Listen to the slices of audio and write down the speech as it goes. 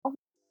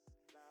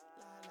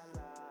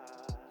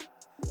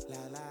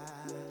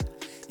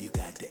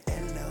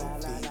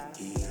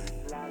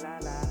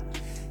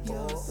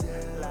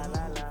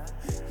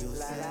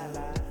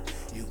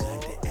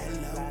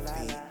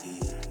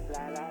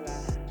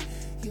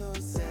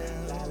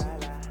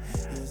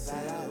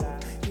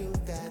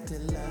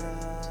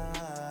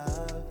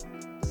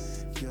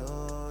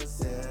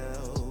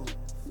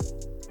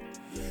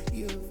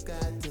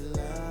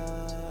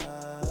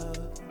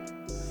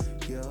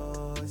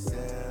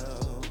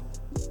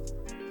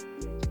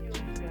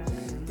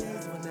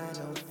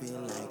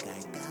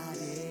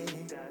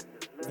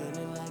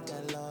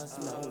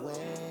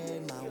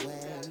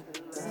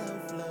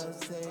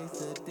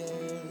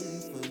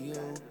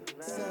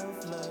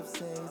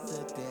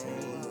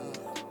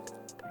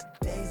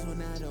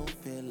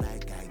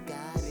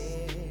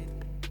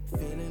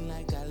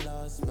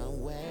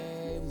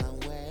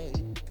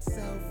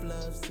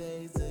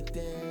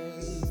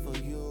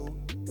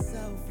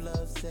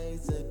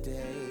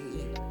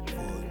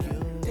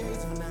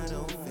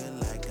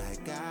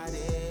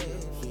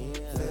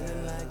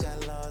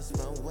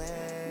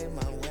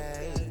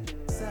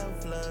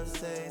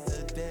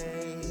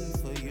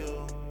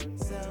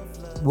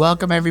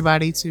Welcome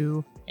everybody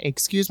to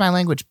Excuse My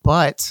Language,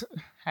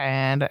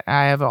 and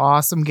I have an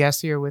awesome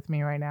guest here with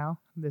me right now.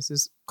 This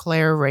is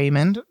Claire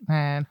Raymond,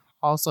 and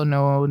also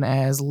known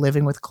as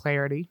Living with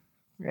Clarity.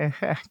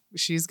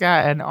 She's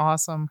got an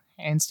awesome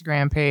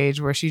Instagram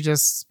page where she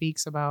just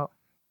speaks about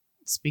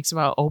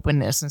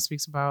openness and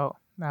speaks about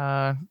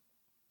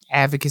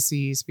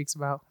advocacy, speaks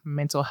about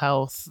mental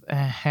health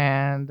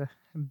and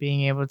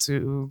being able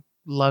to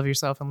love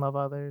yourself and love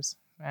others.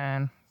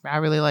 And I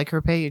really like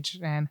her page,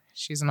 and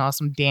she's an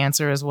awesome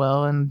dancer as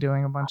well, and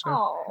doing a bunch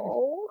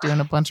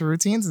of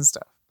routines and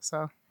stuff.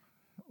 So,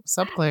 what's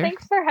up, Claire?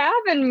 Thanks for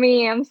having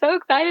me. I'm so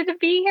excited to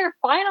be here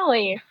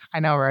finally.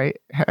 I know,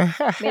 right? Made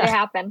it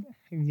happen.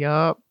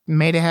 Yup,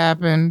 made it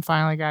happen.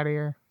 Finally got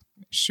here.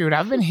 Shoot,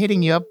 I've been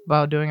hitting you up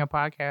about doing a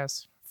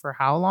podcast for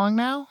how long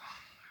now?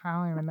 I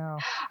don't even know.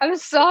 I'm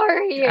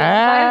sorry.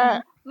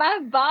 My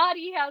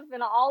body has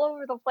been all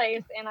over the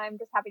place, and I'm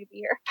just happy to be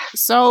here.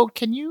 So,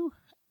 can you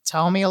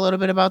tell me a little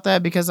bit about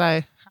that? Because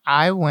I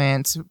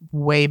went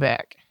way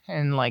back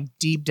and like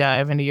deep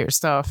dive into your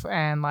stuff,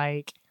 and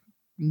like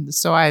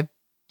so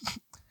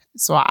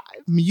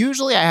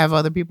usually I have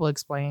other people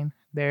explain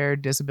their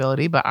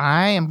disability, but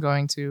I am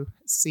going to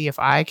see if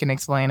I can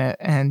explain it,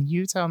 and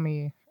you tell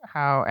me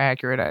how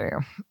accurate I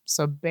am.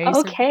 So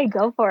basically, okay,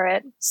 go for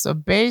it. So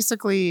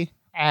basically,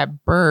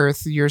 at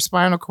birth, your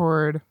spinal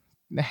cord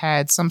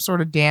had some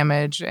sort of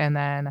damage, and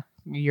then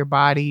your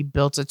body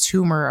built a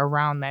tumor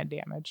around that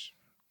damage.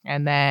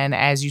 And then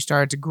as you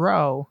started to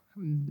grow,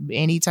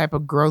 any type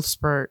of growth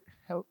spurt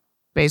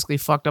basically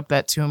fucked up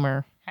that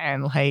tumor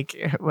and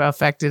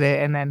affected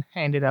it, and then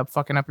ended up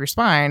fucking up your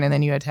spine. And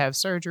then you had to have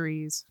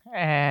surgeries,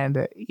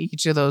 and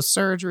each of those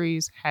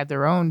surgeries had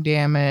their own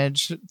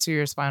damage to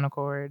your spinal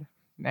cord,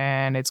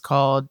 and it's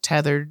called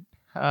tethered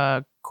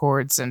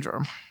cord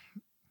syndrome.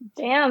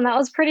 Damn, that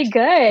was pretty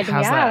good.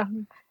 How's that?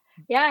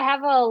 Yeah, I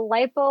have a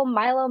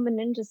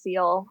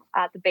lipomyelomeningocele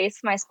at the base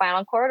of my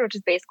spinal cord, which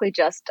is basically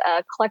just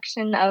a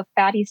collection of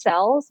fatty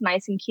cells,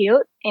 nice and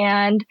cute.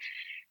 And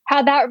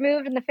had that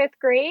removed in the 5th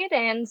grade,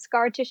 and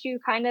scar tissue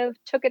kind of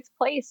took its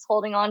place,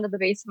 holding on to the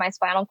base of my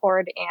spinal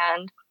cord,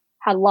 and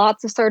had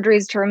lots of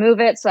surgeries to remove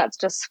it. So that's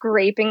just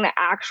scraping the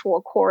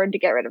actual cord to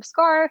get rid of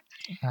scar.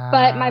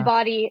 But my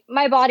body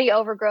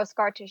overgrows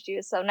scar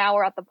tissue. So now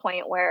we're at the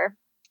point where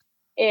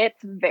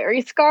it's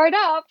very scarred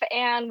up,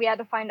 and we had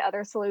to find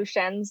other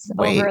solutions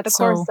over the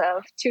course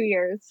of 2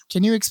 years.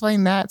 Can you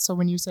explain that? So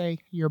when you say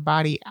your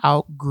body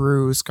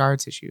outgrew scar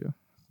tissue,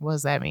 what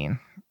does that mean?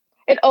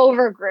 It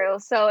overgrew.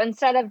 So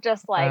instead of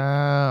just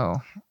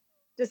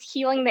just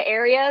healing the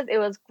areas, it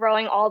was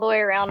growing all the way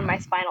around my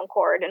spinal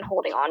cord and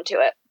holding on to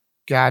it.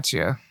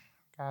 Gotcha.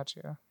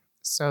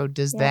 So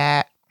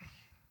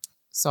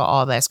so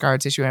all that scar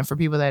tissue, and for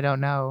people that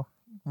don't know,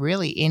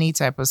 really any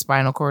type of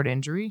spinal cord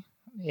injury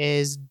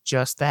is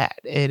just that.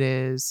 It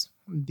is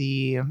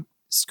the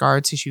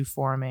scar tissue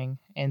forming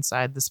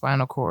inside the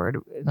spinal cord,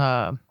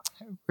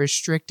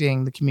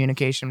 restricting the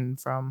communication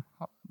from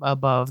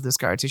above the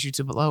scar tissue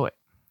to below it.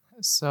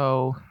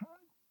 So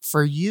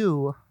for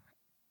you,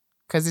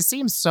 because it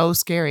seems so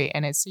scary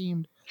and it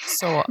seemed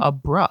so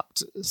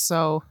abrupt.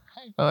 So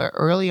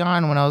early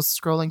on when I was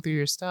scrolling through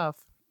your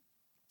stuff,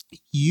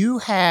 you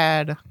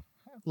had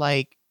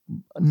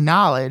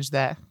knowledge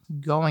that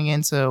going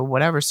into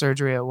whatever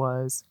surgery it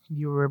was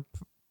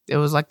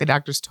like the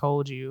doctors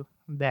told you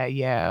that,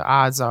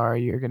 odds are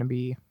you're going to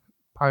be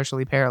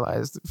partially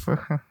paralyzed.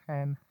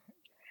 And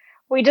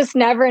we just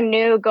never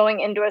knew going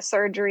into a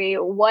surgery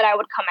what I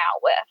would come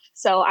out with.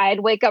 So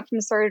I'd wake up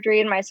from surgery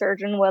and my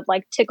surgeon would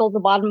tickle the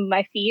bottom of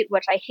my feet,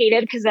 which I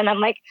hated, because then I'm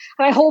my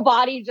whole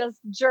body just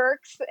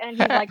jerks, and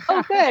he's like,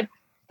 oh, good.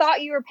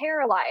 Thought you were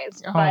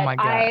paralyzed. Oh, my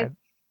God.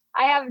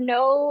 I have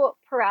no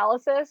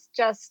paralysis,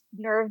 just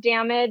nerve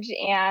damage.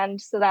 And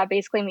so that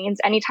basically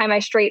means anytime I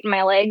straighten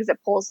my legs, it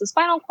pulls the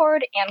spinal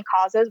cord and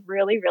causes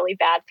really, really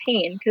bad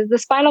pain, because the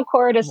spinal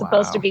cord is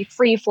supposed to be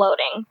free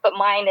floating, but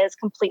mine is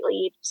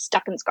completely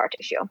stuck in scar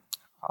tissue.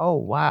 Oh,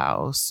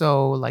 wow.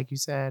 So like you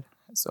said,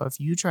 so if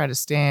you try to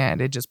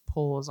stand, it just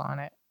pulls on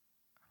it.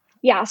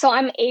 Yeah. So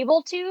I'm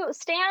able to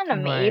stand,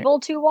 I'm able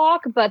to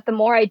walk, but the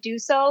more I do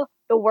so,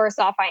 the worse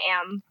off I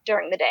am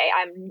during the day.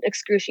 I'm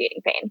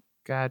excruciating pain.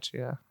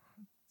 Gotcha.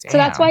 Damn. So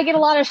that's why I get a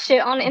lot of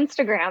shit on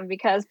Instagram,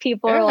 because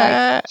people are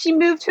like, she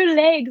moved her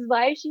legs.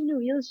 Why is she in a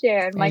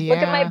wheelchair? I'm like, look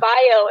at my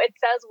bio. It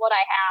says what I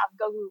have.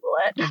 Go Google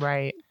it.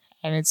 Right.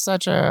 And it's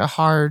such a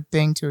hard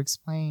thing to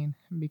explain,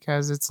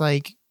 because it's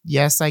like,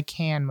 yes, I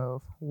can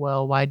move.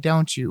 Well, why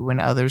don't you when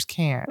others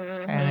can't?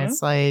 Mm-hmm. And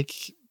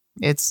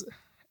it's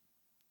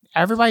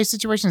everybody's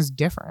situation is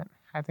different.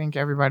 I think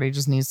everybody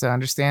just needs to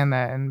understand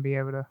that and be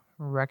able to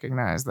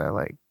recognize that,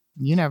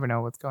 you never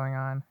know what's going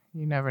on.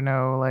 You never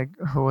know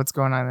what's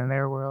going on in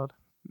their world.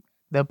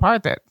 The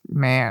part that,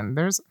 man,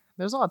 there's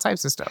all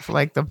types of stuff.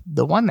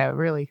 The one that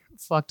really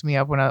fucked me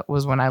up when I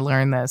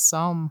learned that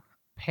some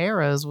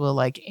paras will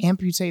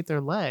amputate their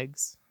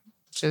legs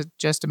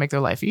just to make their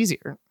life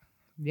easier.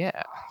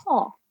 Yeah.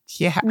 Oh.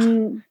 Yeah.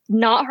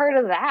 Not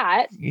heard of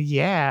that.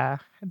 Yeah.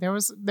 There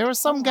was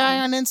some guy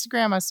on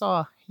Instagram I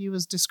saw. he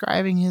was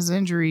describing his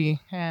injury,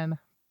 and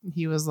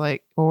he was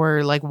like,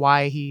 or like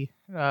why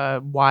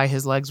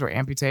his legs were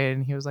amputated,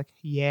 and he was like,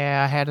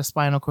 yeah, I had a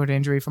spinal cord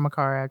injury from a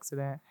car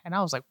accident. And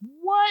I was like,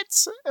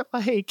 what?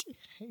 Like,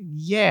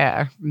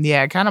 yeah,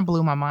 it kind of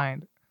blew my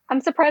mind.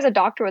 I'm surprised a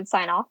doctor would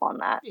sign off on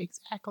that.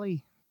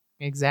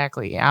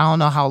 Exactly. I don't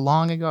know how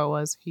long ago it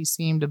was. He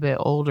seemed a bit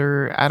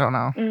older. I don't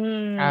know.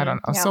 Yeah.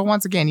 So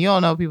once again, you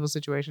don't know people's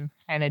situation,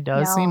 and it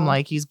does seem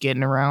like he's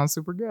getting around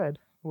super good,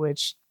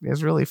 which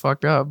is really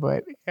fucked up.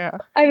 But yeah,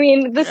 I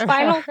mean, the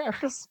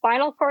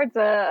spinal cord's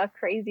a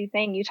crazy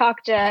thing. You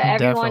talk to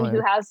everyone who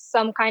has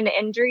some kind of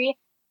injury.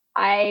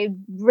 I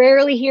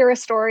rarely hear a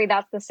story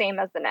that's the same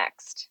as the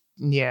next.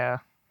 Yeah,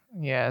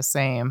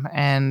 same.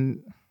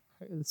 And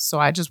so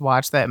I just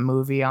watched that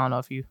movie. I don't know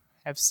if you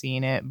have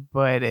seen it,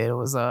 but it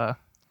was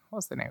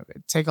what's the name of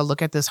it? Take a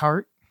Look at This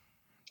Heart.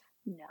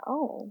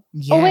 No.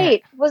 Yeah. Oh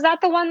wait, was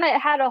that the one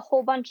that had a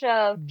whole bunch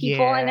of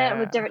people in it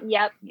with different?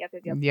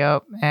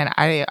 Yep. And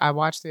I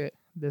watched it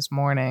this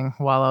morning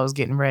while I was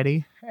getting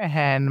ready,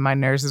 and my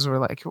nurses were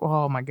like,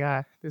 "Oh my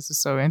god, this is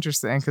so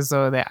interesting!" Because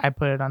I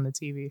put it on the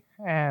TV,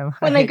 and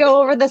when they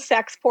go over the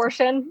sex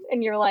portion,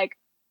 and you're like,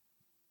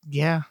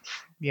 "Yeah,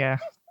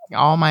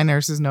 all my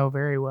nurses know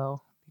very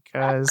well."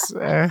 Because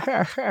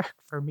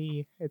for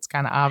me, it's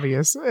kind of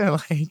obvious.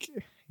 Like,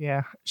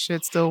 yeah,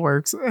 shit still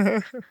works.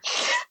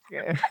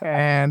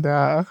 And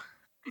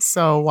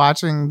so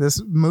watching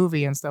this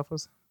movie and stuff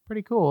was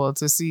pretty cool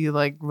to see,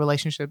 like,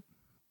 relationship,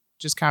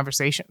 just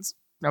conversations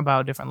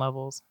about different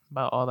levels,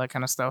 about all that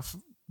kind of stuff.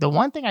 The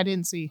one thing I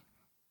didn't see,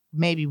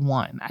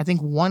 I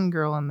think one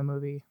girl in the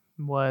movie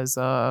was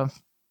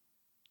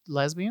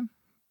lesbian.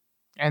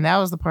 And that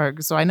was the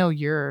part. So I know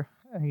you're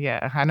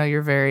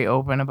very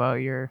open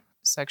about your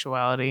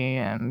sexuality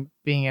and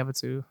being able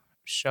to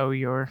show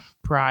your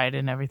pride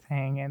and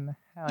everything, and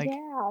like,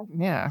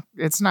 yeah,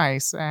 it's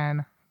nice.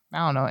 And I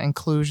don't know,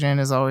 inclusion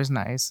is always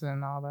nice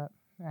and all that.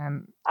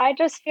 And I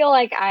just feel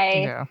like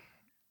I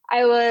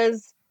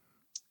was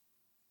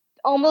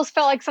almost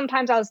felt like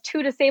sometimes I was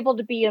too disabled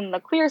to be in the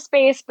queer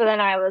space, but then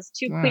I was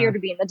too queer to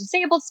be in the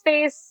disabled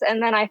space.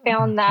 And then I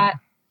found that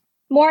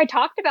more I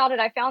talked about it,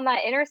 I found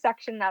that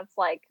intersection that's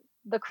like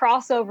the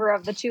crossover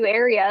of the two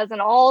areas,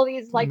 and all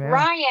these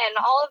Ryan,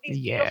 all of these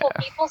beautiful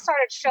people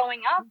started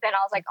showing up, and I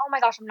was like, oh my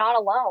gosh, I'm not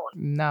alone.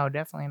 No,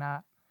 definitely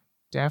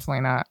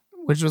not.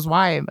 Which was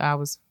why I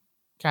was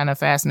kind of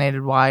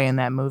fascinated why in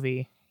that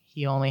movie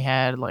he only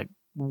had like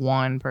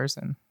one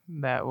person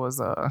that was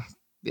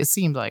it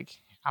seemed like,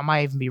 I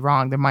might even be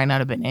wrong, there might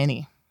not have been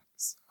any.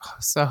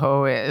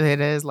 So it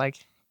is like,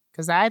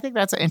 because I think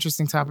that's an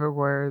interesting topic,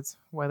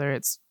 whether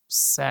it's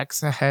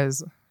sex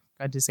as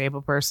a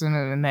disabled person,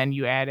 and then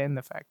you add in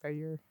the fact that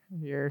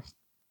you're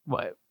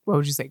what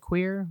would you say,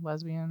 queer,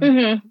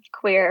 lesbian?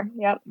 Queer.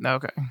 Yep.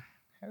 Okay.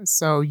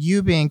 So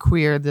you being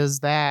queer, does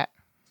that,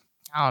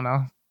 I don't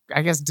know,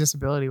 I guess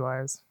disability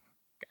wise,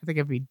 I think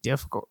it'd be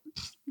difficult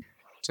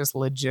just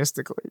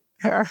logistically.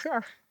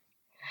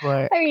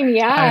 But I mean,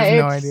 yeah, I have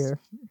no idea.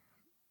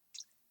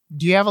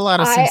 Do you have a lot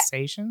of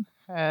sensation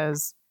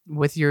as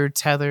with your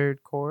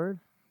tethered cord?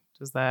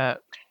 Does that?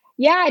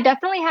 Yeah, I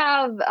definitely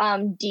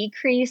have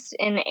decreased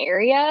in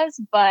areas,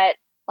 but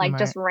like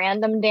just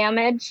random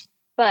damage.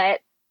 But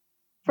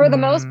for the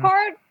most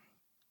part,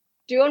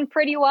 doing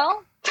pretty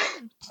well.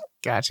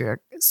 Gotcha.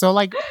 So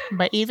like,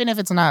 but even if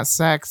it's not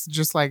sex,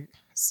 just like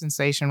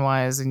sensation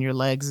wise in your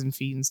legs and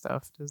feet and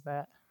stuff, was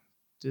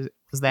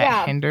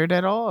that hindered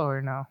at all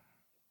or no?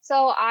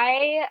 So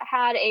I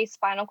had a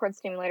spinal cord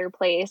stimulator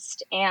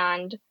placed,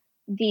 and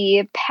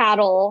the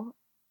paddle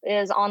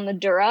is on the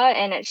dura,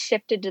 and it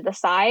shifted to the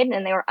side,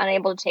 and they were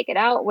unable to take it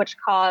out, which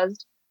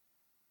caused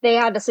they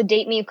had to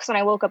sedate me because when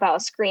I woke up, I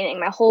was screaming.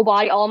 My whole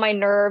body, all my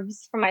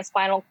nerves from my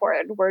spinal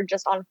cord were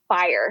just on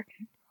fire.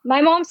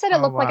 My mom said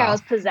it looked like I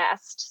was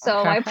possessed.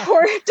 So my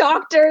poor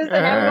doctors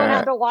and everyone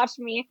had to watch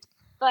me.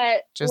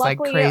 But just like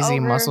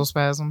crazy muscle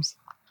spasms.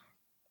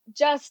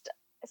 Just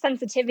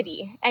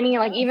sensitivity.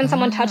 Even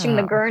someone touching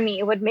the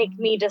gurney would make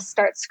me just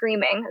start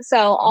screaming.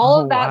 So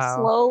all of that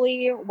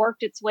slowly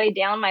worked its way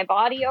down my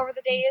body over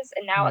the days,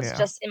 and now it's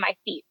just in my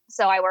feet.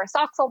 So I wear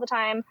socks all the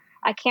time.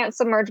 I can't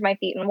submerge my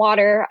feet in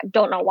water. I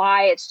don't know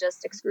why. It's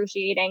just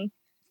excruciating.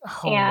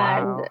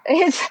 I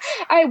wish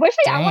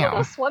I want to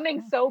go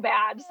swimming so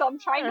bad. So I'm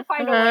trying to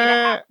find a way to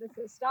hack the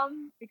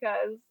system,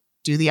 because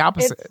do the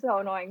opposite. It's so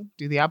annoying.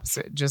 Do the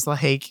opposite. Just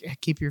like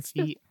keep your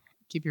feet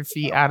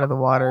out of the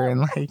water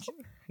and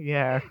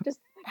just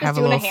have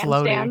doing a little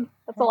floaty. Handstand.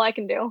 That's all I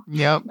can do.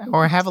 Yep.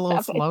 Or have a little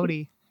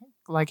floaty.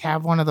 Like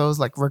have one of those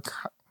like recliner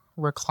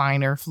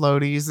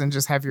floaties and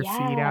just have your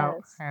feet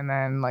out, and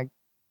then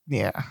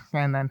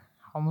and then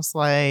almost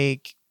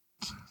like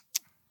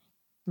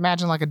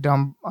imagine like a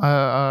dumb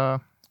a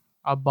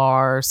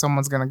bar.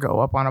 Someone's gonna go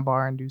up on a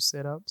bar and do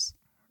sit-ups.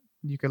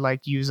 You could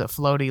like use a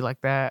floaty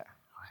like that.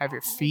 Have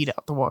your feet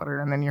out the water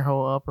and then your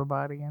whole upper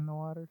body in the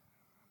water.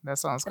 That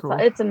sounds cool.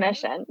 It's a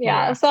mission.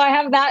 Yeah. So I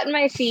have that in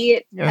my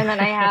feet, and then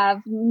I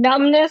have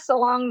numbness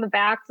along the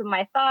backs of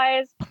my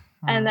thighs.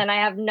 And then I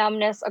have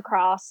numbness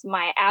across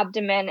my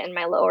abdomen and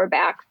my lower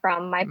back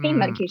from my pain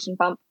medication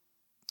pump.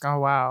 Oh,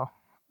 wow.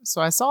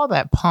 So I saw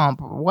that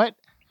pump.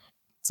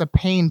 It's a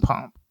pain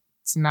pump.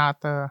 It's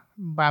not but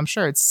I'm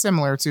sure it's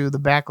similar to the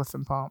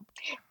baclofen pump.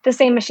 The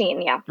same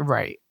machine, yeah.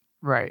 Right.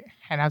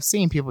 And I've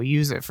seen people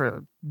use it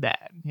for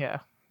that. Yeah,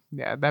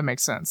 that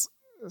makes sense.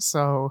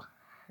 So,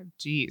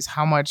 geez,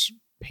 how much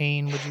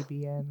pain would you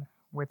be in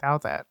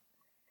without that?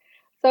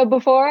 So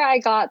before I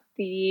got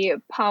the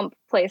pump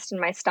placed in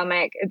my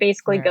stomach, it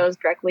basically goes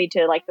directly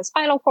to like the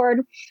spinal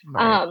cord.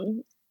 Right.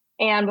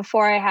 And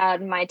before I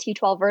had my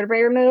T12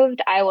 vertebrae removed,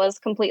 I was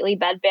completely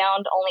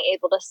bedbound, only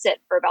able to sit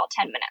for about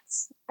 10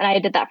 minutes. And I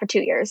did that for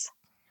 2 years.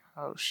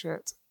 Oh,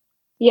 shit.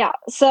 Yeah.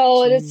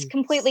 So it's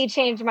completely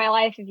changed my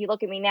life. If you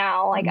look at me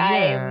now, like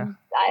I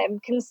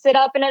can sit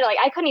up in it. Like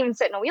I couldn't even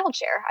sit in a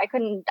wheelchair. I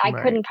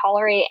couldn't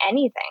tolerate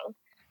anything.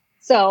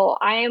 So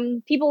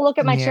people look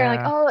at my chair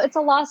like, oh, it's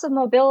a loss of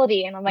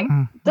mobility. And I'm like,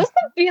 doesn't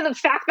be the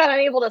fact that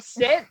I'm able to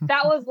sit.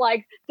 That was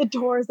like the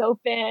doors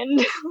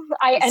opened.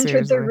 I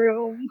entered the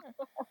room.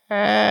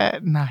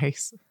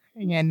 Nice.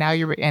 Yeah. Now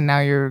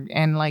you're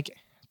like,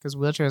 because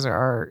wheelchairs are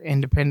our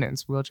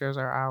independence. Wheelchairs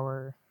are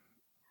our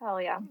hell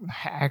yeah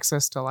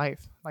access to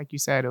life. Like you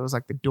said, it was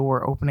like the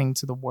door opening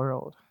to the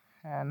world.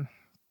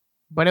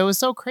 But it was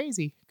so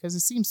crazy because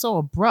it seems so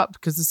abrupt,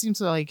 because it seems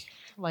like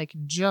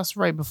just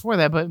right before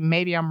that. But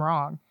maybe I'm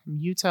wrong.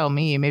 You tell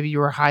me. Maybe you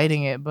were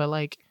hiding it. But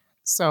like,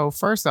 so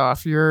first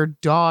off, your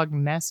dog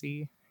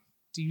Nessie,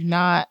 do you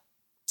not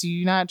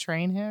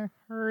train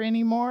her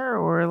anymore,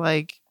 or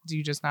like do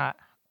you just not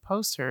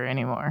post her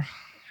anymore?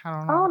 I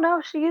don't know. Oh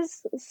no,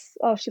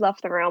 she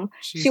left the room.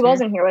 She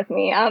wasn't here with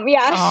me.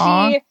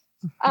 Aww.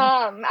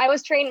 I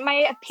was trained.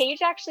 My page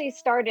actually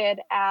started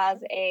as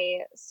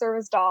a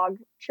service dog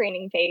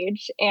training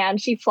page, and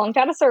she flunked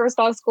out of service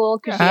dog school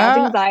because she has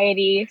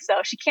anxiety.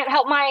 So she can't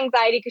help my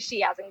anxiety because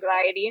she has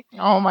anxiety.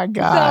 Oh my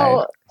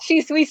god!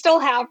 So we still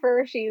have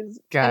her. She's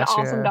an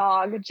awesome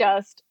dog.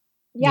 So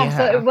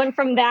it went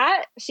from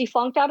that. She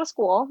flunked out of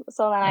school.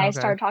 So then I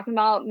started talking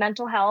about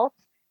mental health,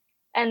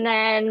 and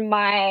then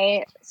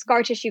my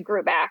scar tissue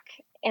grew back.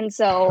 And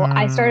so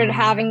I started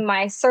having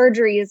my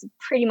surgeries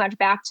pretty much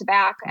back to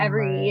back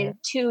every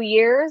 2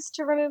 years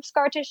to remove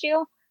scar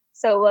tissue.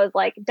 So it was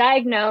like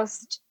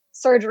diagnosed,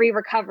 surgery,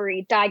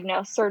 recovery,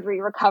 diagnosed, surgery,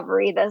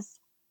 recovery, this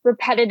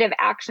repetitive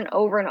action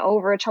over and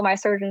over until my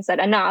surgeon said,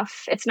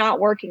 enough. It's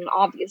not working,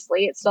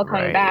 obviously. It's still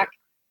coming back.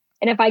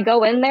 And if I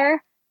go in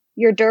there,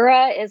 your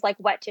dura is like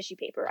wet tissue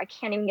paper. I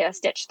can't even get a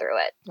stitch through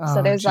it.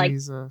 So there's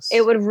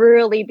it would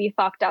really be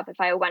fucked up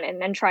if I went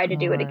in and tried to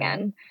do it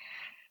again.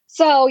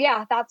 So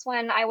yeah, that's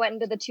when I went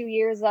into the 2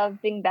 years of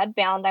being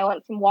bedbound. I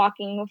went from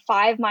walking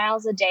 5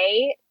 miles a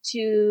day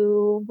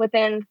to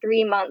within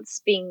 3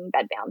 months being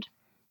bedbound.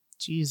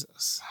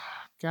 Jesus.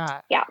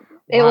 God. Yeah.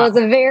 It was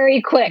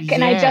very quick.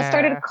 And I just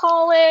started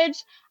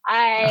college.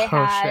 I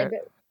had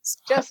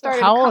just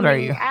started How old are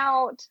you?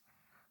 out.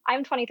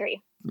 I'm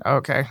 23.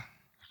 Okay.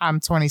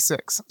 I'm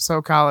 26.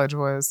 So college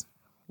was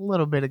a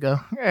little bit ago.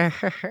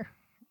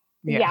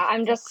 Yeah,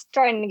 I'm just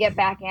starting to get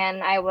back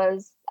in.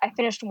 I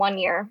finished 1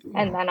 year,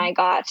 and then I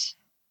got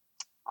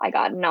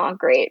not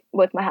great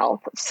with my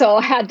health. So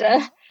I had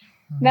to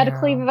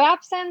medical leave of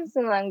absence,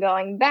 and then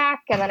going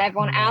back, and then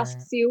everyone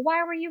asks you,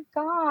 why were you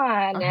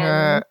gone?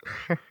 And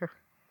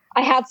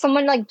I had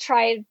someone like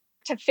try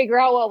to figure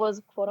out what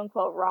was quote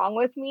unquote wrong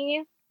with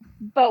me,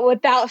 but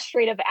without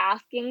straight up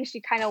asking. She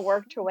kind of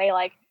worked her way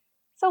like,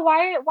 so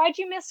why'd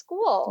you miss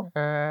school?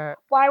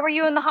 Why were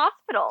you in the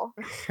hospital?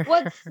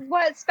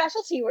 What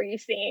specialty were you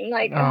seeing?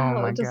 Like,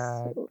 oh my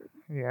god.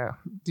 Yeah.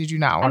 Did you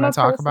not want to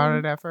talk about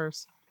it at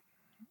first?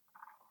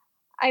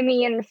 I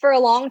mean, for a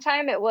long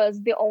time, it was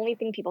the only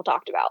thing people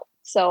talked about.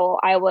 So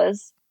I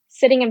was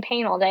sitting in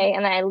pain all day,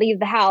 and then I'd leave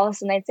the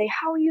house and they'd say,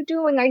 how are you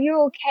doing? Are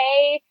you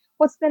okay?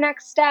 What's the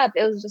next step?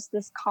 It was just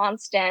this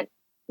constant,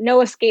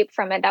 no escape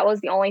from it. That was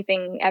the only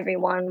thing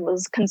everyone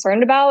was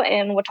concerned about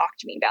and would talk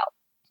to me about.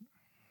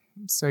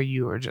 So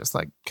you were just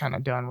like kind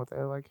of done with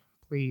it. Like,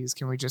 please,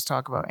 can we just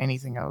talk about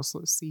anything else?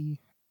 Let's see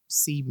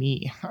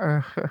me.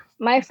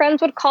 My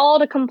friends would call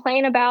to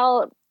complain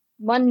about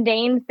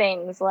mundane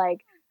things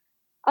like,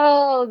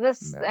 oh,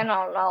 this, and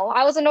I don't know.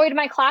 I was annoyed in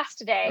my class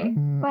today,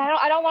 but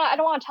I don't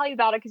want to tell you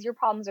about it because your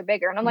problems are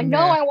bigger. And I'm like, no,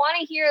 I want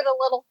to hear the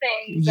little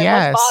things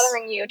and what's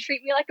bothering you.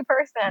 Treat me like a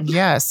person.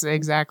 Yes,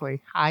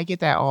 exactly. I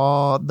get that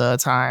all the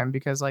time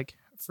because, like,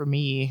 for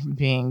me,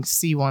 being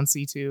C1,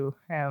 C2,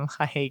 and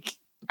like,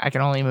 I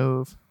can only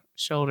move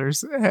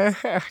shoulders.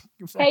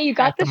 Hey, you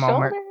got the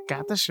shoulders.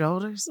 Got the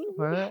shoulders.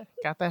 What?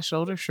 Got that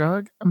shoulder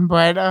shrug.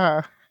 But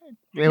now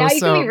you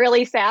can be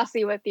really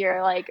sassy with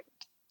your like.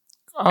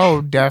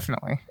 Oh,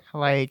 definitely.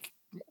 Like,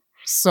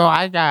 so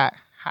I've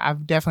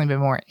definitely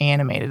been more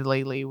animated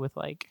lately with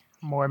like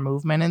more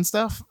movement and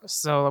stuff.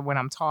 So when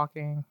I'm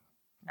talking,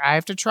 I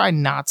have to try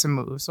not to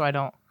move so I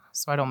don't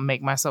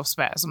make myself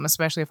spasm,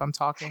 especially if I'm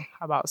talking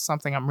about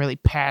something I'm really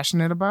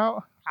passionate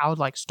about. I would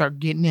like start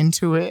getting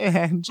into it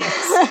and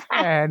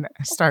and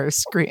start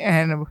screaming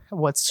and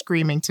what's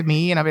screaming to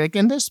me, and I'll be like,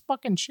 in this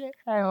fucking shit,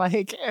 and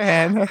like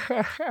and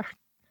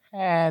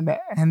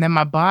then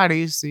my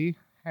body, see,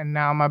 and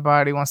now my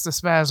body wants to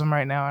spasm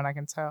right now, and I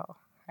can tell,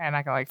 and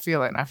I can like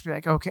feel it, and I feel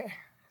like, okay,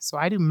 so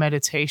I do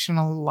meditation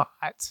a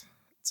lot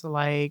to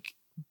like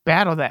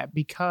battle that,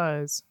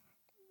 because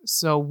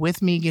so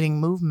with me getting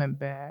movement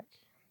back,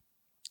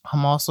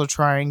 I'm also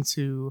trying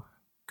to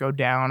go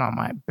down on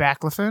my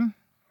baclofen,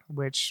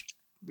 which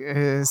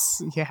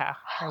is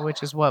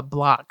what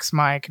blocks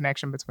my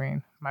connection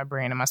between my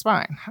brain and my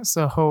spine.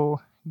 So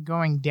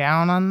going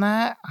down on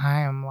that,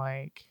 I am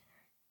like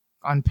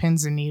on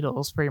pins and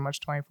needles pretty much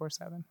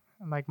 24/7.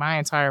 Like my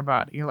entire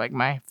body, like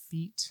my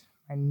feet,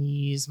 my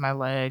knees, my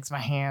legs, my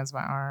hands,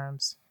 my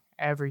arms,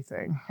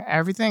 everything,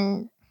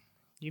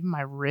 even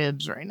my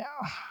ribs right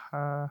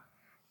now,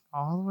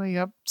 all the way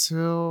up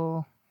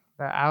to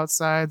the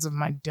outsides of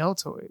my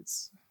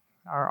deltoids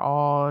are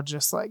all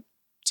just like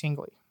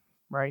tingly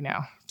right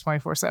now,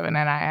 24/7.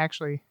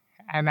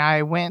 And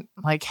I went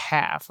like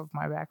half of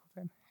my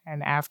baclofen.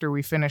 And after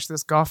we finish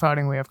this golf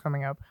outing we have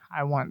coming up,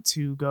 I want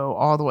to go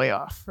all the way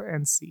off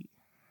and see.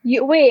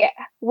 You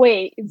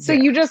wait. So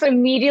you just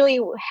immediately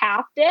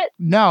halved it?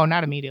 No,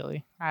 not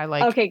immediately.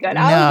 Okay, good.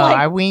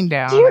 I weaned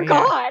down. Dear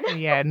God.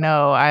 Yeah,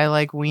 no, I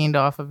like weaned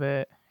off of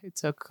it. It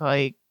took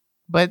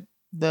but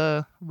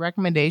the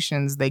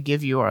recommendations they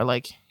give you are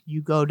like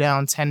you go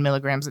down 10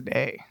 milligrams a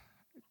day.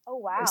 Oh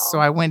wow. So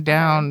I went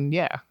down,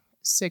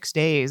 6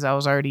 days. I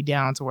was already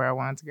down to where I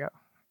wanted to go,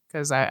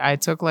 because I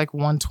took like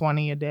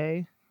 120 a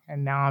day,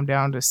 and now I'm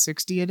down to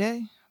 60 a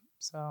day.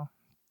 So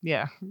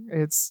yeah,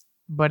 it's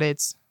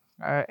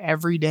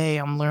every day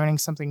I'm learning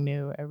something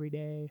new. Every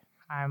day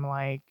I'm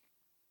like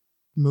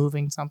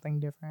moving something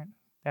different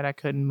that I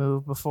couldn't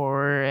move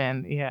before,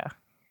 and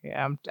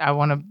I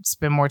want to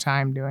spend more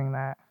time doing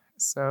that.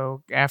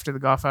 So after the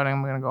golf outing,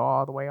 I'm gonna go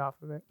all the way off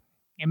of it.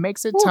 It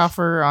makes it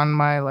tougher on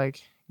my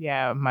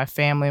my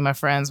family, my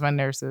friends, my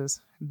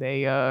nurses.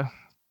 They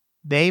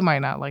might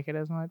not like it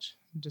as much,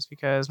 just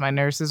because my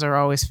nurses are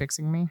always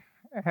fixing me,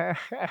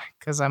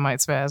 because I might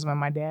spasm. And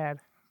my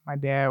dad,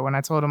 when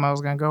I told him I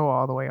was gonna go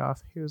all the way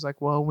off, he was like,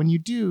 "Well, when you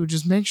do,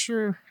 just make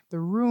sure the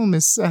room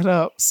is set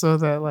up so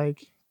that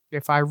like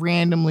if I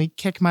randomly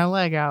kick my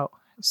leg out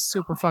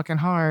super fucking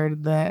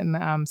hard, then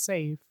I'm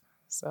safe."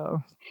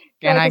 So,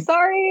 and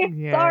sorry,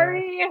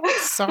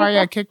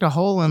 I kicked a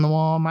hole in the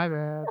wall. My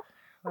bad.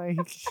 Like,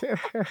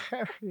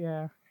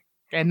 yeah.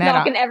 And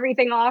knocking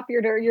everything off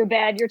your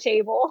bed, your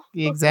table.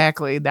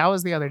 Exactly. That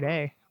was the other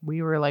day.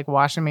 We were like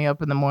washing me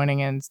up in the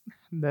morning, and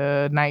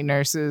the night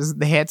nurses,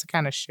 they had to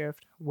kind of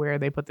shift where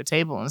they put the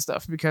table and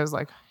stuff, because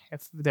like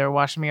if they're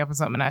washing me up in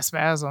something and I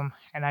spasm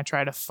and I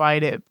try to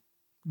fight it,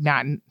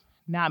 not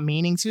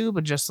meaning to,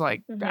 but just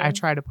like I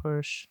try to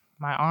push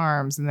my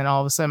arms, and then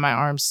all of a sudden my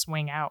arms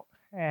swing out,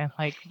 and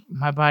like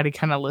my body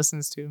kind of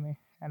listens to me,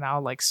 and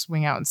I'll like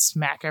swing out and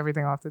smack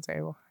everything off the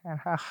table. And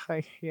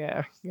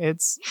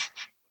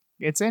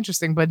it's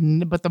interesting, but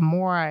the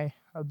more I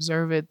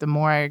observe it, the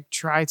more I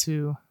try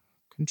to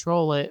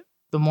control it,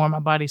 the more my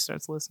body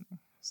starts listening.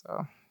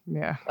 So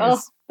yeah.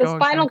 Oh, the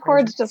spinal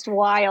cord's just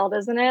wild,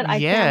 isn't it? I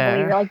can't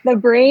believe it. Like the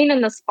brain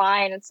and the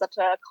spine, it's such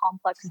a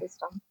complex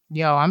system.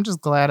 Yo, I'm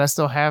just glad I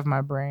still have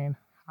my brain,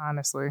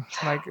 honestly.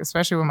 Like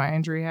especially when my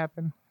injury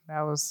happened,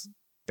 that was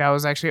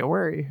actually a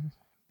worry,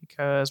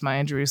 because my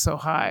injury is so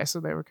high. So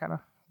they were kind of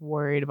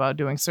worried about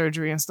doing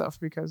surgery and stuff,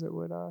 because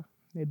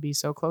it'd be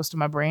so close to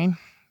my brain,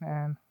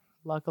 and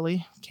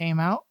luckily came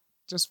out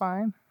just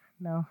fine.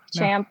 No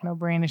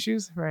brain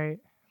issues, right?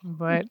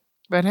 But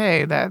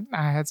hey, that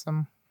I had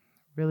some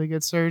really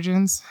good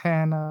surgeons,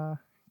 and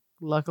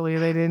luckily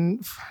they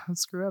didn't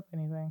screw up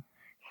anything.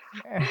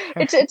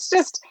 It's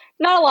just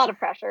not a lot of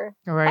pressure.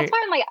 Right. That's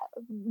why I'm like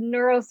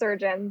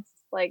neurosurgeons,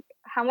 like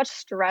how much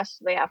stress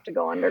do they have to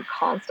go under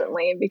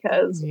constantly,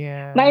 because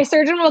my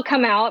surgeon will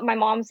come out. My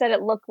mom said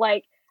it looked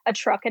like a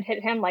truck had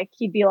hit him. Like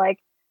he'd be like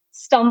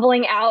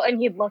stumbling out,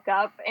 and he'd look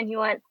up, and he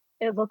went,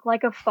 "It looked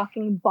like a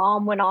fucking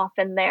bomb went off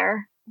in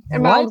there."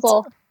 And my mom's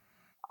all,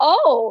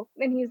 "Oh,"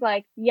 and he's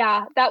like,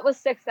 "Yeah, that was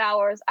 6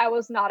 hours. I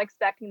was not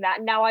expecting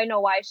that. Now I know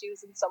why she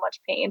was in so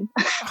much pain."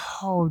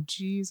 Oh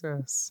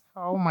Jesus!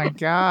 Oh my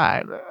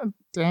God!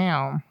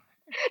 Damn.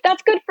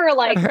 That's good for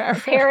like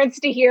parents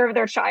to hear of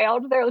their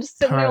child. They're just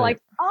sitting there like,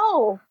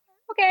 "Oh,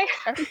 okay."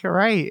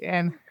 Right,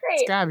 and great.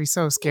 It's gotta be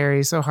so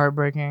scary, so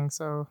heartbreaking.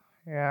 So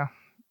yeah,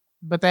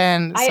 but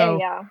then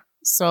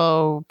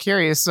so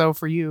curious. So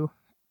for you,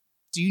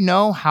 do you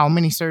know how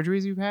many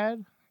surgeries you've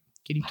had?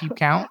 Can you keep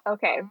count?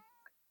 Okay.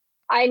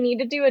 I need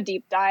to do a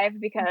deep dive,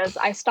 because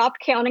I stopped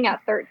counting at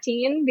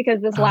 13,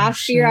 because this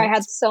last year I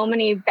had so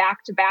many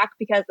back to back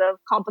because of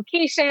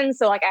complications.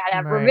 So like I had to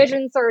have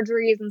revision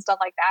surgeries and stuff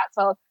like that.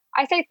 So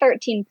I say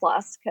 13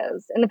 plus,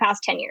 because in the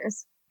past 10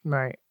 years.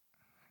 Right.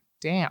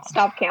 Damn.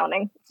 Stop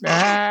counting.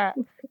 I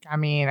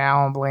mean,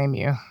 I don't blame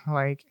you.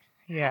 Like,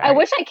 yeah. I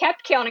wish I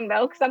kept counting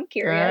though, because I'm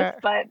curious,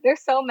 but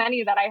there's so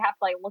many that I have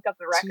to like look up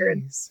the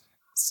records.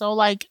 So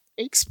like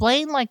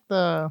explain like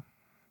the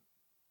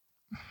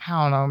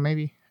I don't know,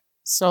 maybe.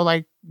 So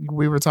like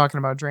we were talking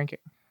about drinking.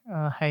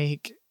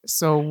 Like,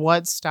 so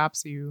what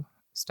stops you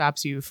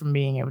from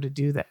being able to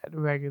do that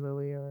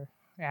regularly or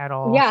at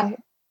all? Yeah.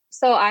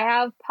 So I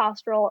have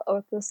postural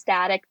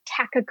orthostatic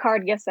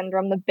tachycardia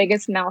syndrome, the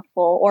biggest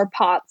mouthful, or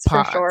POTS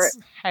for short. POTS.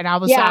 And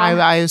Yeah.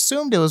 I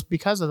assumed it was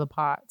because of the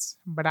POTS,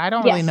 but I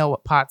don't really Yes. know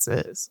what POTS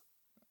is.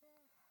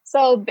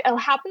 So it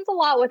happens a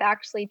lot with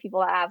actually people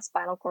that have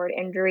spinal cord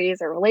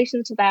injuries or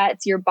relations to that.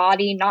 It's your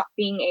body not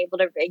being able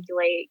to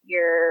regulate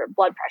your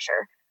blood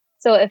pressure.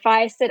 So if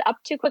I sit up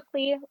too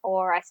quickly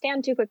or I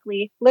stand too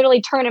quickly,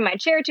 literally turn in my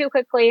chair too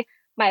quickly,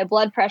 my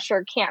blood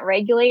pressure can't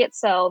regulate.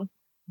 So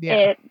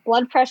Yeah.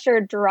 blood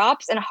pressure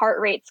drops and heart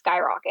rate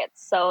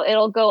skyrockets. So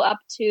it'll go up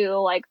to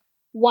like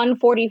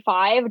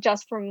 145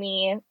 just from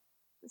me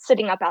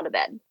sitting up out of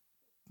bed.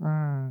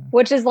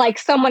 Which is like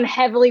someone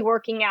heavily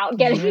working out,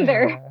 getting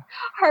their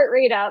heart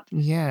rate up.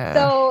 Yeah.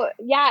 So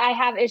yeah, I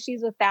have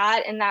issues with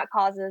that, and that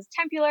causes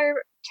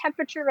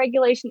temperature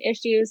regulation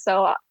issues.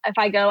 So if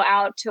I go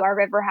out to our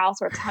river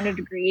house where it's 100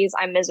 degrees,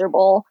 I'm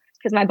miserable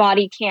because my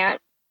body can't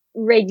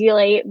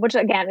regulate, which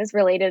again is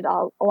related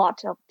a lot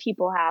to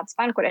people have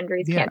spinal cord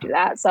injuries, can't do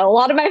that. So a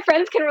lot of my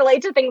friends can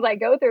relate to things I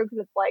go through because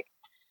it's like,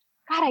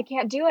 God, I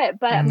can't do it.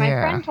 But my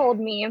friend told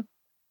me,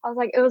 I was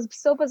like, it was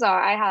so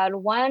bizarre. I had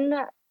one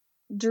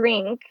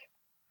drink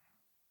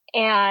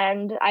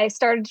and I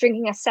started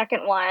drinking a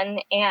second one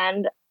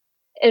and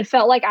it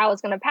felt like I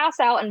was going to pass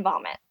out and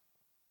vomit.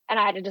 And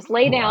I had to just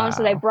lay down.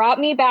 So they brought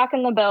me back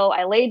in the boat.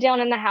 I laid down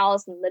in the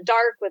house in the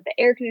dark with the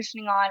air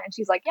conditioning on. And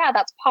she's like, yeah,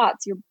 that's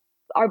POTS.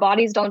 Our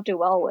bodies don't do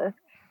well with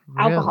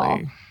alcohol.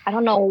 Really? I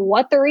don't know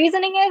what the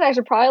reasoning is. I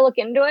should probably look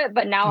into it.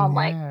 But now I'm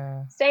like,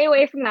 stay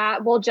away from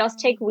that. We'll just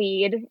take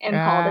weed and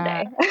call it a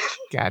day.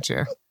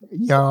 Gotcha.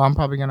 Yo, I'm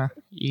probably going to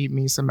eat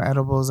me some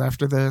edibles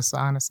after this,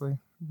 honestly.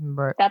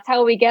 But that's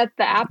how we get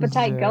the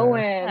appetite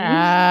going.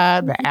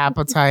 The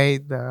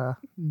appetite,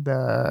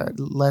 the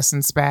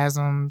lessen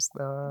spasms,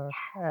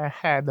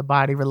 the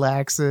body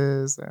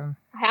relaxes. And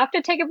I have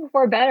to take it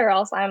before bed or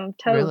else I'm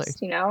toast,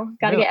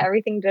 Got to get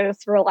everything to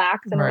just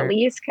relax and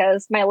release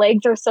because my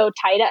legs are so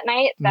tight at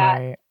night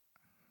that,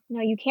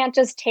 you can't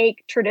just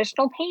take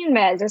traditional pain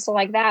meds or something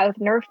like that with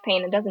nerve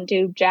pain. It doesn't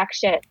do jack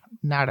shit.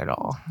 Not at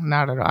all.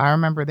 Not at all. I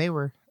remember they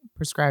were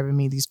prescribing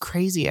me these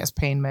crazy ass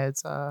pain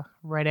meds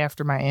right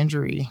after my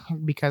injury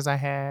because I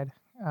had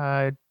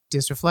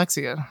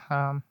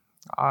dysreflexia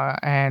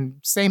and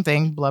same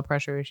thing, blood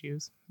pressure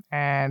issues,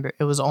 and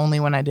it was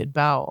only when I did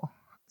bowel.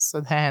 So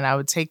then I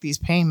would take these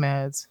pain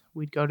meds,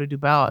 we'd go to do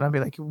bowel, and I'd be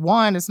like,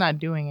 one, it's not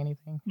doing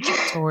anything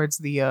towards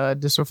the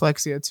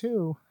dysreflexia.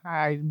 Two,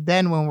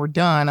 then when we're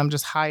done, I'm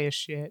just high as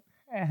shit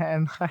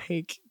and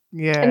like.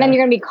 Yeah. And then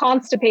you're going to be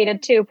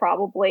constipated too,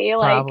 probably.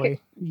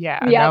 Probably. Yeah,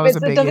 that was a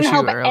big issue. It doesn't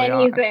help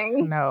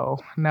anything.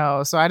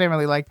 No. So I didn't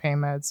really like pain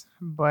meds.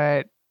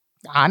 But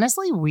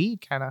honestly, weed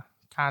kind of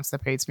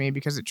constipates me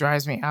because it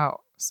dries me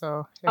out.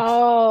 So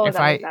if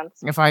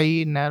I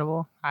eat an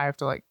edible, I have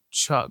to like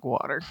chug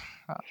water.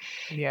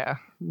 Yeah.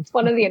 It's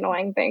one of the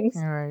annoying things.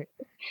 All right.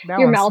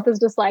 Your mouth is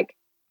just like.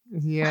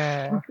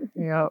 Yeah.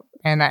 Yep.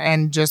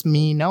 And just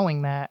me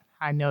knowing that,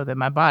 I know that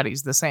my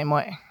body's the same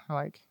way.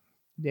 Like,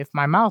 if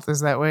my mouth is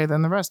that way,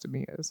 then the rest of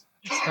me is.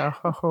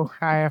 So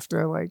I have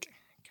to like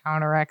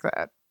counteract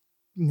that.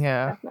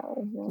 Yeah.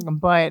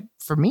 But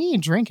for me,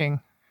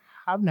 drinking,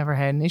 I've never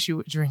had an issue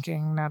with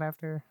drinking, not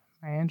after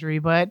my injury,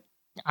 but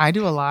I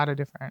do a lot of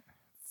different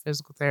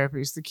physical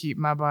therapies to keep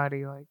my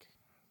body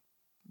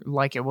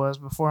like it was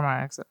before my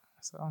accident.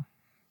 So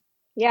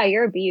yeah,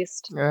 you're a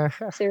beast.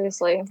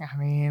 Seriously. I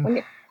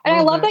mean, and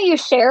I love that you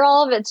share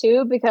all of it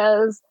too,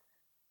 because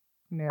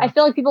I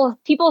feel like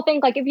people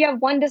think like if you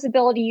have one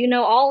disability, you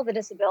know all of the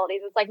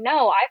disabilities. It's like,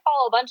 no, I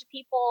follow a bunch of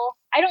people.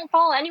 I don't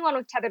follow anyone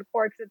with tethered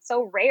cord because it's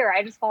so rare.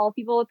 I just follow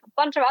people with a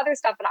bunch of other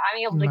stuff and I'm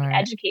able to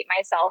educate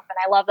myself. And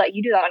I love that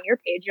you do that on your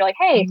page. You're like,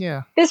 hey,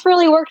 this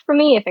really worked for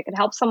me. If it could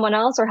help someone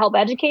else or help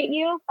educate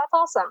you, that's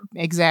awesome.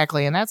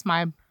 Exactly. And that's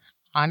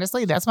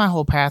honestly, that's my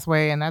whole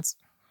pathway. And that's,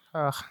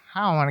 I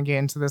don't want to get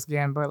into this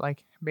again, but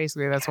like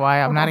basically that's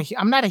why I'm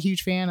not a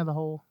huge fan of the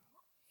whole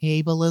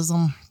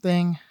ableism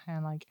thing.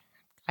 And like,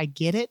 I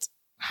get it.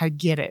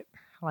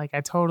 Like,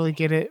 I totally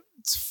get it.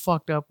 It's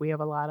fucked up. We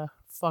have a lot of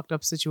fucked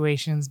up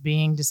situations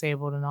being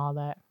disabled and all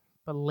that.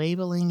 But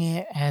labeling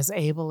it as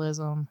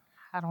ableism,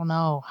 I don't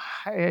know.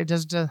 It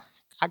just,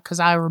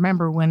 because I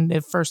remember when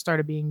it first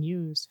started being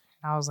used,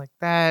 I was like,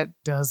 that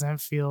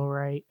doesn't feel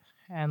right.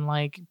 And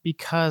like,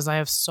 because I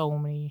have so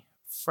many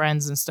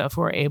friends and stuff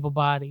who are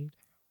able-bodied,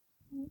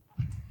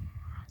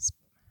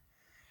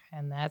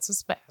 and that's a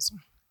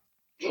spasm.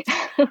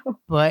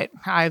 But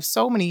I have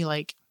so many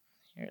like,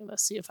 here,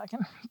 let's see if I can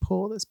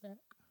pull this back.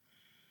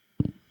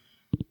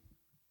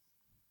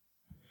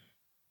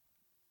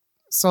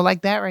 So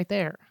like that right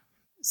there.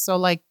 So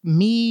like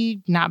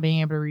me not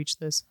being able to reach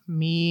this,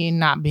 me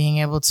not being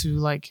able to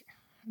like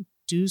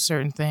do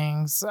certain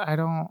things. I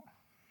don't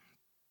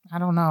know. I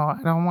don't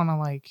want to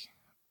like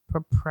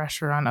put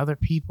pressure on other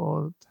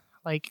people.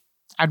 Like,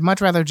 I'd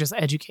much rather just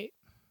educate.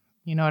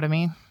 You know what I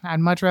mean?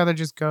 I'd much rather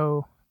just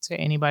go to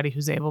anybody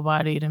who's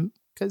able-bodied, and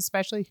because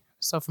especially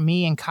so for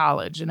me in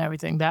college and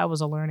everything, that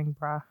was a learning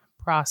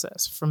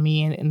process for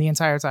me in the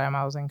entire time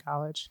I was in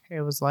college.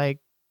 It was like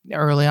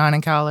early on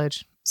in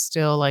college,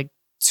 still like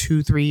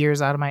 2-3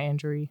 years out of my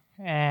injury,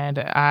 and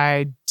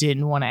I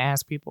didn't want to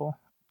ask people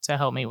to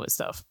help me with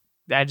stuff.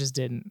 I just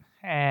didn't.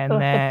 And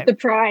then the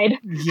pride.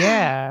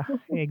 Yeah,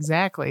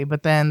 exactly.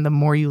 But then the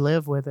more you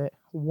live with it,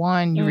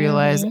 one, you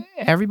realize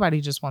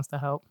everybody just wants to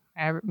help.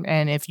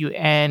 And if you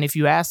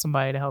ask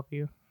somebody to help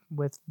you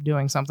with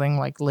doing something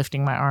like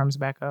lifting my arms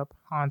back up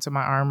onto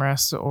my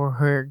armrest, or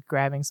her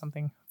grabbing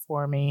something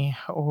for me,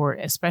 or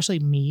especially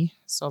me.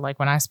 So like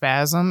when I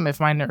spasm, if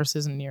my nurse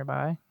isn't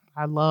nearby,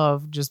 I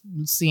love just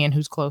seeing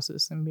who's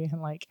closest and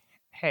being like,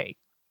 hey,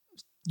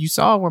 you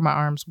saw where my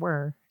arms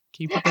were.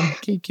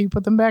 Can you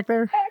put them back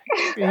there?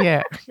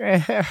 Yeah.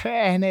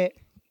 And it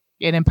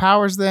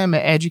empowers them, it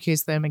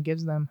educates them, it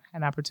gives them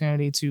an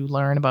opportunity to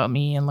learn about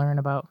me and learn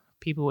about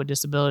people with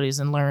disabilities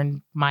and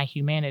learn my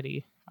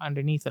humanity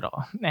underneath it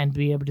all and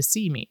be able to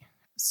see me.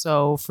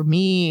 So for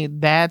me,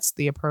 that's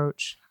the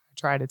approach I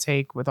try to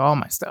take with all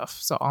my stuff.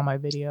 So all my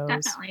videos,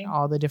 Definitely.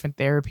 All the different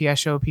therapy I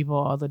show people,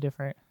 all the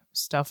different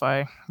stuff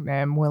I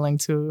am willing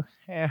to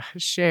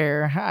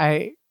share.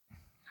 I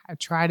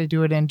try to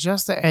do it in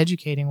just an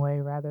educating way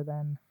rather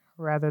than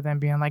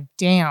being like,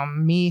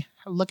 damn, me,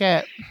 look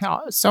at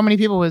so many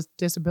people with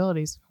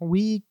disabilities.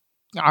 We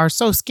are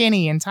so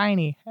skinny and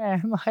tiny.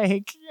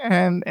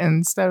 And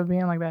instead of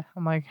being like that,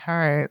 I'm like, all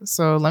right,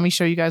 so let me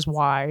show you guys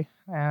why.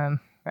 And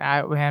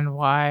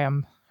why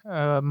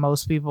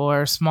most people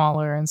are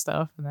smaller and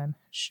stuff. And then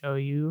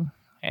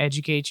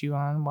educate you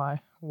on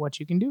what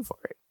you can do for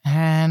it.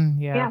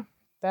 And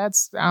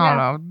that's, I don't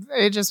know.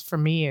 It just, for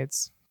me,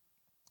 it's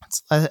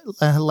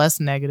less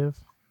negative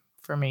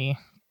for me,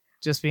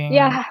 just being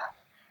I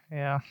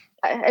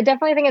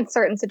definitely think in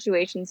certain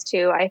situations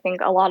too, I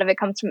think a lot of it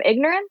comes from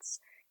ignorance,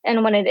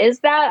 and when it is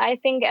that, I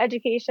think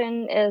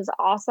education is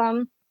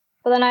awesome.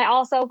 But then I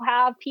also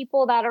have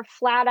people that are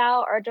flat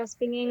out are just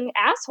being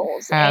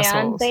assholes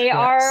and they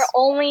are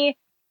only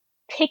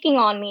picking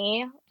on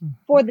me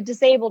for the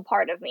disabled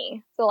part of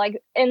me. So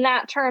like in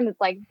that term, it's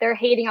like they're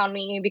hating on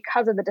me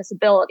because of the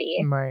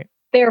disability, right?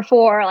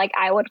 Therefore, like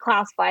I would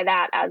classify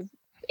that as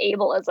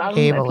ableism.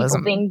 People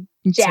being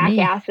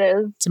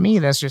jackasses. To me,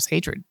 that's just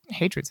hatred.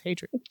 Hatred's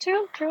hatred.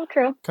 True.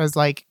 Because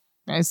like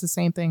it's the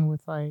same thing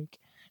with like,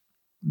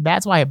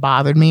 that's why it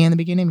bothered me in the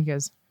beginning,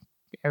 because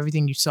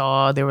everything you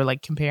saw, they were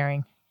like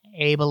comparing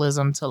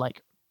ableism to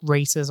like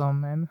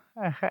racism and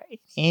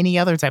any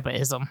other type of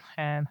ism,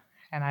 and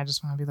I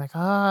just want to be like,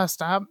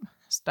 stop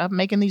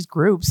making these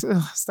groups,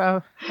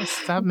 stop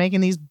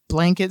making these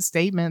blanket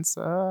statements,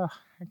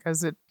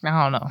 because I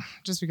don't know,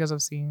 just because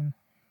I've seen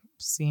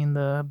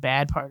the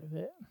bad part of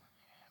it.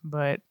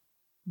 But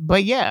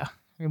yeah,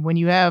 when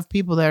you have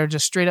people that are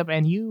just straight up,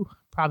 and you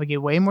probably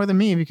get way more than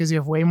me because you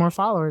have way more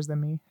followers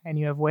than me, and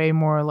you have way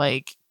more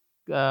like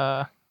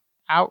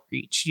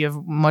outreach, you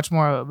have much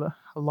more of a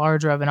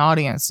larger of an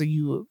audience, so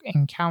you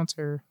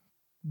encounter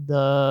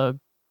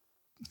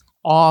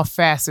all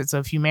facets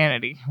of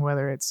humanity,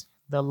 whether it's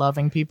the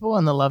loving people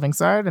and the loving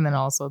side, and then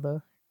also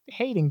the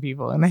hating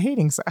people and the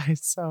hating side.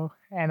 So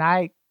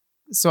I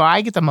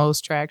get the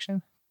most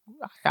traction,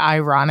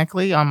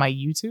 ironically, on my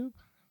YouTube.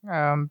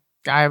 I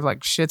have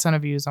like shit ton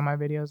of views on my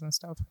videos and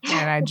stuff.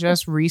 And I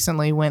just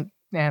recently went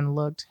and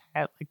looked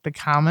at like the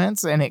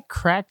comments, and it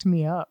cracked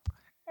me up.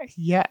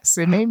 Yes,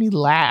 it made me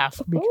laugh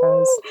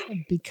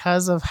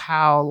because of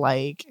how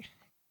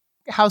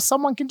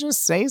someone can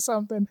just say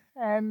something,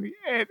 and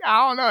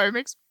I don't know, it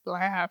makes me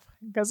laugh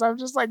because I'm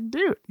just like,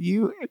 dude,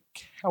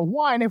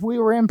 if we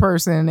were in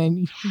person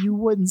and you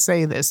wouldn't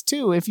say this,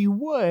 two, if you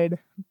would,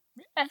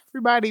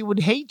 everybody would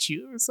hate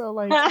you. So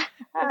like,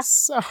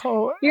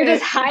 you're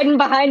just hiding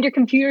behind your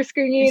computer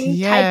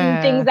screen,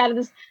 typing things out of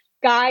this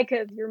guy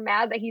because you're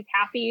mad that he's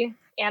happy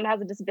and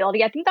has a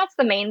disability. I think that's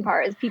the main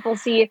part, is people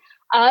see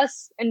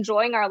us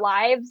enjoying our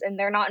lives and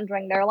they're not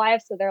enjoying their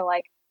lives, so they're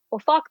like, well,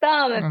 fuck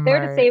them. If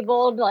they're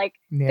disabled, like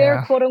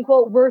they're quote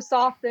unquote worse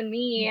off than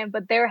me,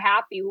 but they're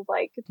happy.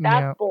 Like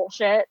that's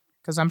bullshit.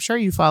 Because I'm sure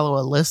you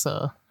follow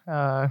Alyssa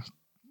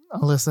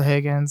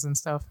Higgins and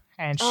stuff,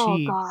 and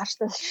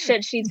the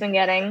shit she's been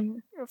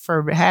getting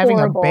for having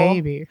a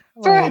baby,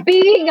 for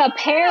being a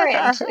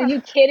parent. Are you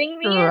kidding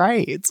me?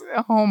 Right?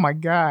 Oh my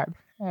god!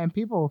 And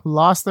people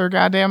lost their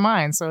goddamn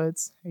mind. So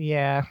it's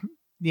I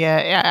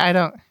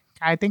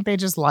think they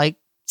just like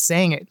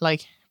saying it.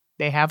 Like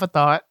they have a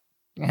thought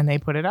and they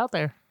put it out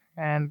there.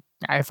 And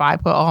if I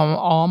put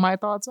all my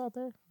thoughts out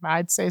there,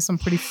 I'd say some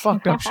pretty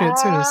fucked up shit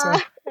too.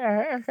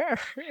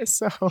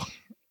 So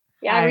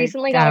I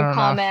recently got a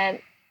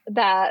comment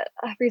that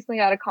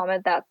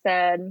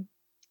said,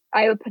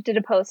 I did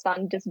a post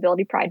on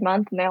Disability Pride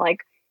Month, and they're like,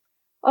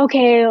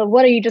 okay,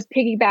 what are you just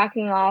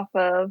piggybacking off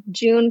of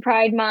June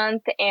Pride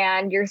Month,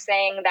 and you're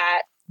saying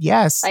that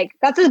yes, like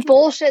that's just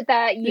bullshit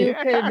that you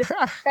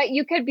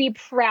could be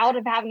proud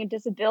of having a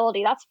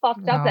disability. That's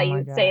fucked up that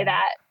you'd say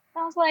that.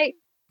 And I was like,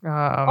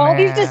 All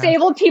these man.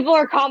 disabled people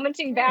are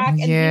commenting back, and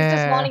he's just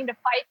Yeah. wanting to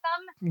fight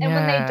them. And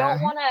when they don't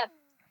Yeah. want to,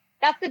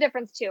 that's the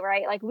difference too,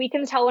 right? Like we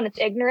can tell when it's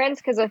ignorance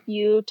because if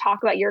you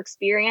talk about your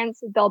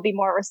experience, they'll be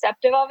more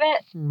receptive of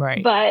it.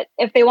 Right. But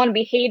if they want to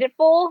be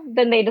hateful,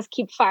 then they just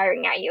keep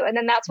firing at you. And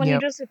then that's when you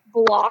Yep. just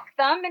block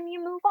them and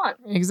you move on.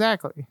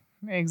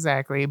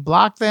 Exactly.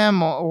 Block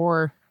them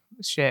or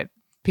shit.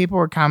 People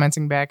were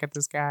commenting back at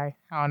this guy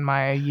on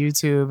my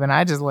YouTube, and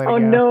I just let it Oh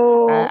go.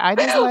 no. I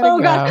just let it Oh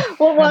go. god.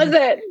 What was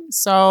it?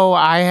 So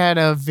I had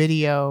a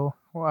video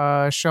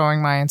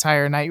showing my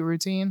entire night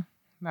routine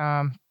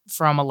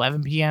from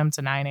 11 p.m.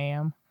 to 9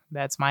 a.m.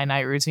 That's my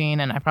night routine,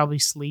 and I probably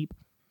sleep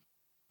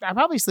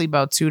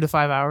about 2 to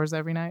 5 hours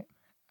every night.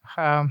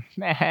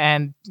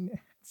 And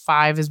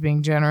 5 is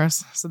being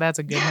generous, so that's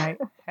a good night.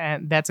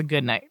 And that's a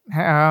good night.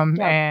 Yep.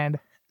 And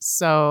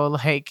so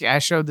like I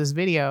showed this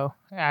video.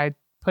 I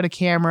put a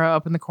camera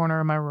up in the corner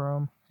of my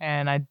room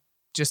and I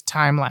just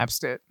time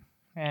lapsed it.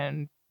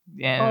 And Oh,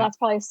 that's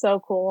probably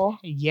so cool.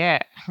 yeah,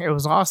 it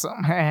was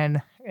awesome.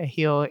 And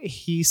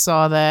he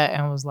saw that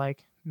and was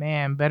like,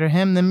 "Man, better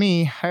him than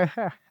me."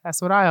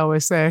 That's what I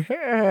always say.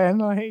 And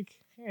like,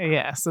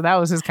 yeah, so that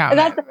was his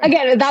comment.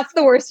 That's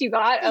the worst you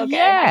got. Okay,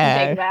 yeah, I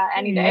can take that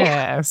any day.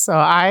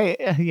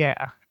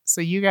 Yeah,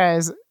 so you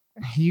guys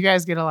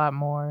get a lot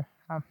more.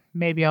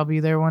 Maybe I'll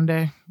be there one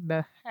day.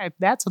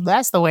 That's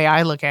the way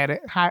I look at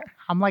it.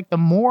 I'm like, the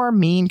more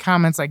mean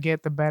comments I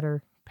get, the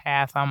better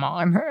path I'm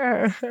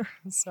on.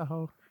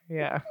 So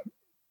yeah,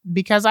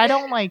 because I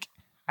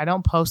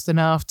don't post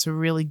enough to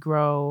really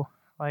grow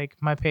like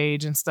my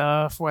page and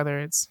stuff, whether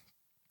it's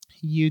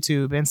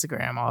YouTube,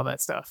 Instagram, all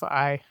that stuff.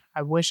 I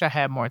wish I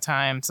had more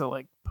time to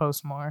like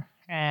post more,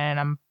 and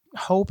I'm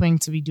hoping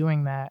to be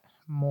doing that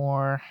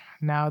more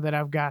now that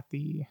I've got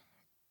the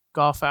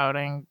golf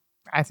outing.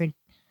 I think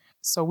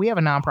so. We have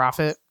a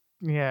nonprofit.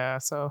 Yeah,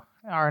 so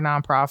our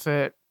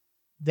nonprofit,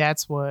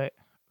 that's what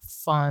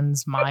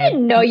funds my. I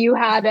didn't know you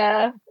had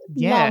a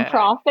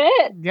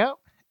nonprofit. Yep.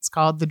 It's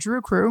called the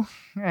Drew Crew,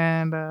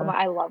 and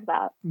I love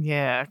that.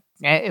 Yeah,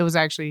 it was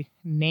actually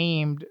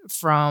named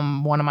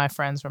from one of my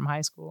friends from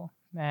high school,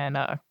 and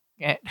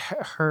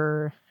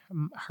her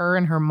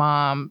and her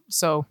mom.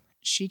 So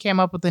she came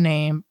up with the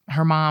name.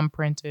 Her mom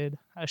printed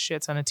a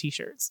shit ton of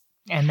T-shirts,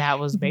 and that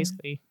was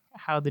basically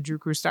how the Drew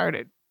Crew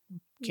started.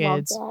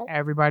 Kids,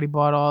 everybody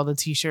bought all the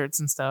T-shirts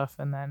and stuff,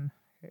 and then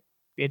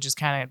it just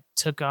kind of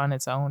took on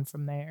its own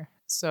from there.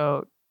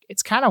 So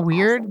it's kind of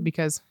weird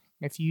because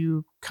if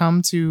you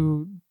come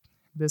to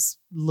this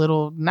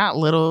not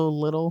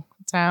little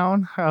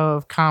town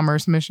of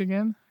Commerce,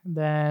 Michigan,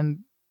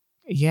 then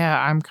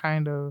yeah, I'm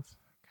kind of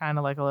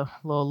like a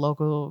little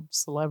local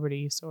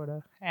celebrity sort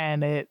of.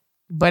 And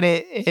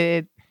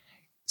it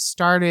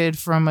started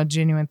from a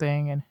genuine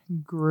thing and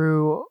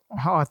grew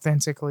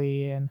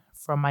authentically, and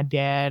from my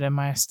dad and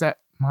my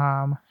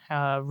stepmom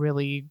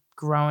really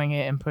growing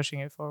it and pushing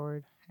it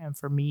forward. And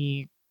for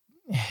me,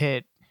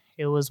 it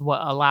was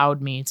what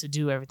allowed me to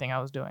do everything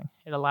I was doing.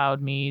 It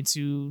allowed me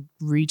to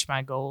reach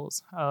my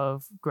goals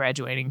of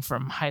graduating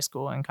from high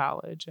school and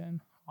college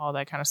and all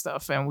that kind of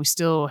stuff. And we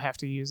still have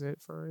to use it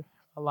for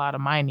a lot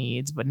of my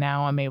needs, but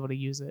now I'm able to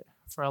use it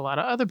for a lot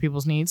of other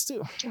people's needs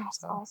too.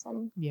 That's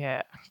awesome.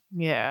 Yeah.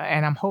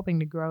 And I'm hoping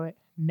to grow it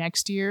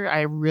next year.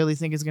 I really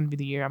think it's going to be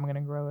the year I'm going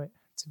to grow it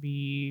to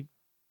be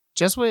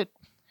just with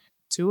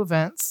 2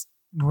 events.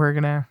 We're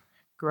going to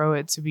grow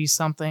it to be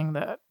something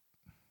that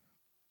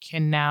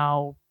can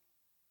now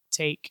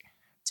take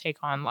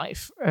on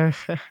life.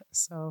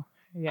 So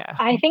yeah,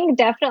 I think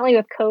definitely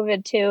with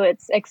COVID too,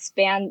 it's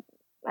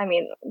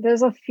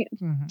there's a few.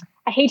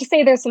 I hate to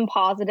say there's some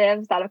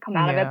positives that have come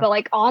out of it, but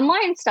like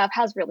online stuff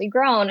has really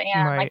grown.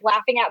 And like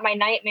Laughing at My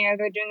Nightmare,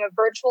 they're doing a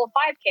virtual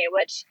 5K,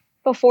 which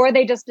before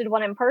they just did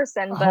one in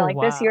person, but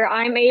this year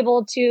I'm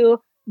able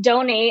to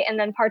donate and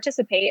then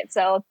participate.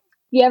 So if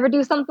you ever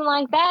do something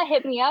like that,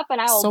 hit me up and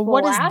I will. So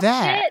what is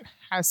that?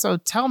 So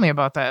tell me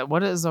about that.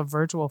 What is a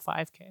virtual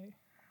 5K?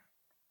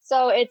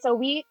 So it's a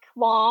week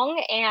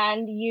long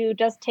and you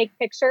just take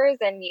pictures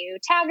and you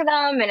tag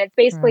them, and it's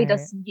basically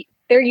just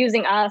they're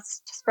using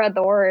us to spread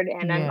the word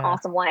in an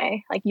awesome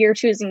way. Like you're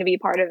choosing to be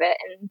part of it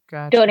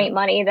and donate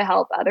money to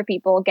help other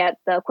people get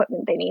the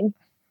equipment they need.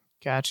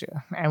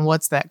 Gotcha. And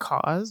what's that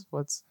cause?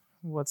 What's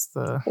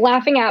the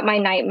Laughing at My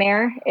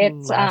Nightmare?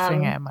 It's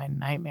Laughing at My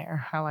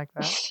Nightmare. I like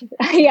that.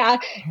 Yeah.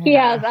 He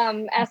has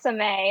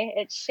SMA.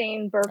 It's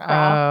Shane Burcroft.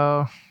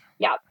 Oh.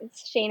 Yeah,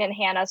 it's Shane and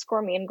Hannah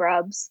Squirmy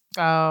Grubs.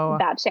 Oh,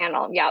 that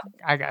channel. Yeah,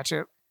 I got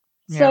you.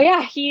 So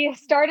yeah, he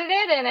started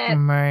it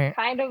and it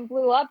kind of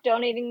blew up,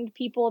 donating to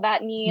people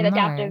that need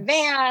adaptive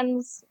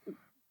vans,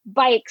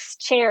 bikes,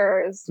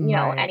 chairs,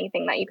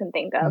 anything that you can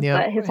think of.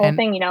 But his whole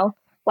thing,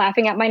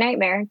 Laughing at My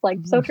Nightmare. It's like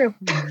so true.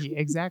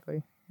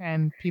 Exactly.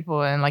 And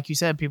people, and like you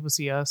said, people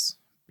see us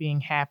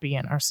being happy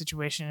in our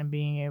situation and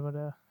being able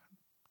to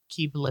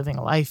keep living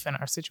life in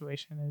our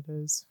situation. It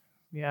is,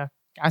 yeah.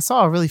 I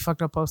saw a really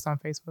fucked up post on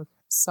Facebook.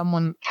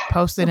 Someone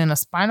posted in a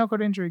spinal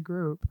cord injury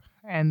group,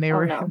 and they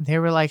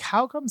were like,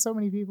 "How come so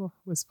many people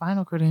with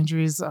spinal cord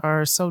injuries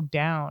are so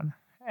down?"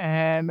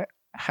 And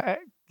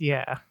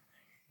Yeah.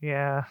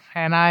 Yeah.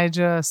 And I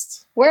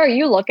just. Where are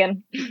you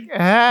looking?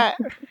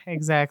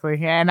 Exactly.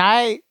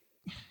 And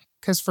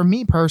because for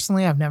me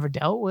personally, I've never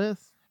dealt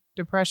with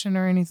depression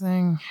or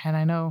anything.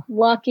 And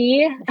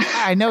Lucky.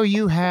 I know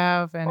you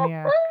have. And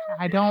yeah,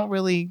 I don't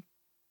really.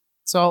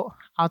 So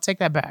I'll take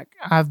that back.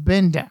 I've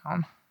been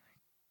down,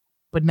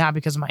 but not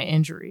because of my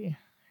injury.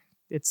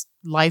 It's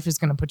life is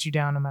going to put you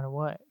down no matter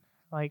what.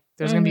 Like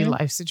there's going to be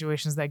life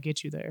situations that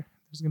get you there.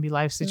 There's going to be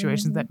life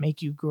situations that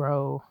make you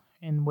grow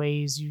in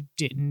ways you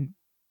didn't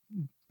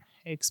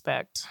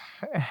expect.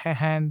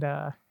 And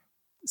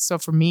so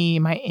for me,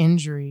 my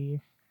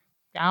injury,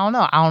 I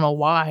don't know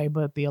why,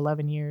 but the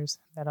 11 years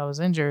that I was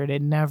injured,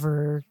 it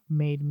never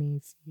made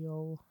me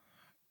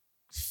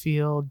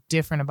feel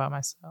different about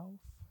myself.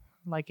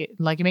 Like it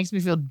makes me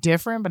feel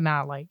different, but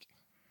not like,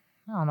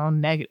 I don't know,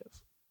 negative.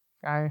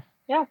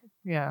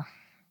 Yeah.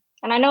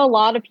 And I know a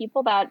lot of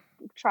people that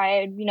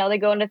try, they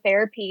go into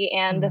therapy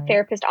and the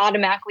therapist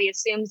automatically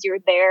assumes you're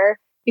there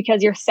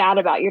because you're sad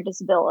about your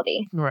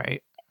disability.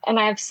 Right. And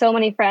I have so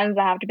many friends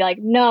that have to be like,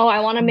 no,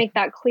 I want to make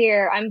that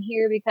clear. I'm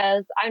here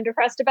because I'm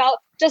depressed about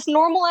just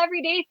normal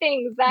everyday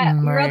things that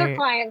your other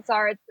clients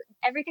are.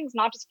 Everything's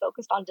not just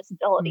focused on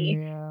disability.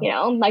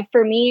 Yeah. Like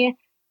for me,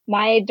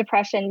 my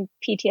depression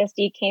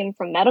PTSD came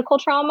from medical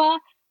trauma.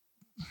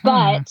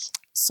 But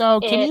so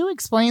can you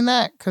explain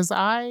that? Because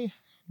I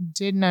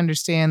didn't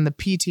understand the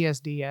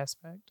PTSD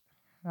aspect.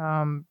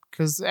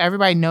 Because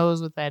everybody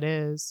knows what that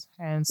is.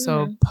 And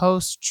so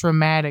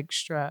post-traumatic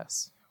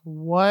stress.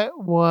 What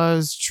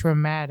was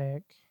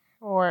traumatic?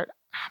 Or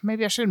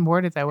maybe I shouldn't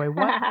word it that way.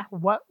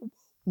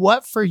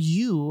 What for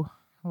you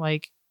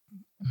like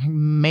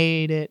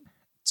made it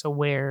to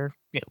where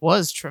it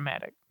was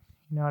traumatic?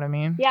 You know what I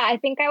mean? Yeah, I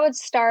think I would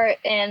start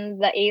in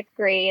the 8th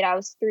grade. I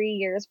was 3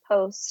 years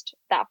post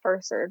that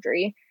first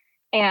surgery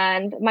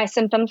and my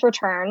symptoms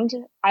returned.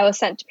 I was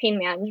sent to pain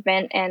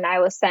management and I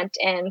was sent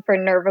in for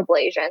nerve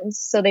ablations.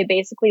 So they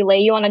basically lay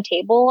you on a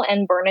table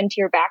and burn into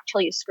your back till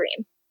you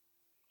scream.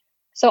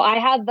 So I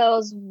had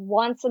those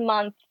once a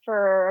month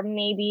for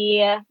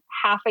maybe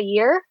half a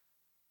year.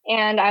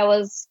 And I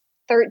was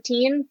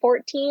 13,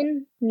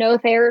 14, no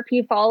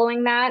therapy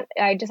following that.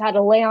 I just had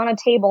to lay on a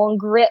table and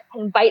grip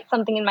and bite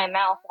something in my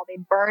mouth while they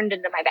burned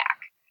into my back.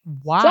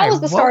 Why? So that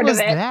was the start of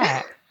it.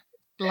 That?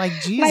 Like,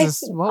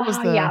 Jesus, what was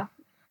the... Yeah,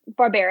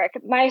 barbaric.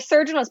 My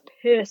surgeon was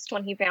pissed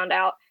when he found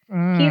out.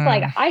 He's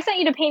like, I sent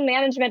you to pain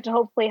management to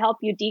hopefully help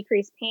you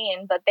decrease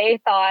pain, but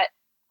they thought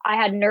I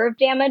had nerve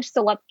damage,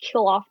 so let's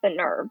kill off the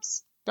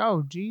nerves.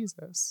 Oh,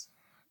 Jesus.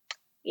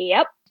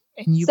 Yep.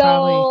 And you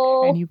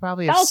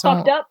probably that was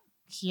fucked up.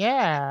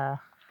 Yeah.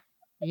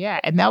 Yeah.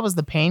 And that was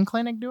the pain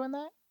clinic doing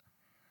that?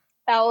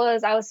 I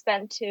was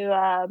sent to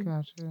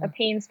a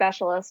pain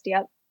specialist.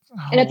 Yep.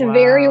 Oh, and it's a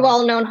very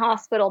well-known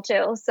hospital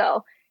too.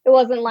 So it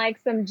wasn't like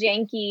some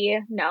janky.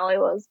 No, it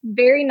was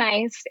very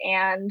nice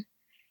and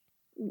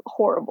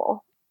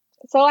horrible.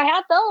 So I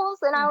had those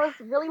and I was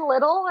really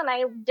little and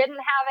I didn't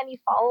have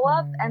any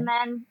follow-up. And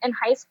then in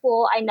high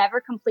school, I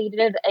never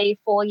completed a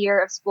full year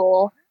of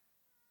school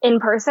in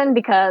person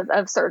because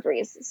of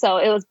surgeries. So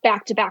it was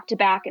back to back to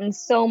back and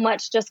so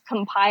much just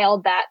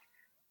compiled that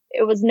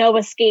it was no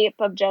escape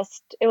of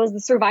it was the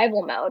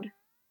survival mode.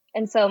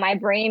 And so my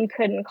brain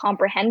couldn't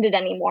comprehend it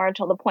anymore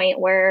until the point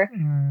where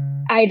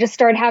I just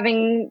started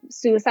having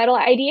suicidal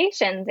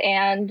ideations.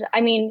 And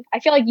I mean, I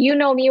feel like you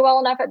know me well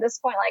enough at this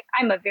point. Like,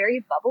 I'm a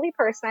very bubbly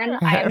person.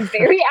 I am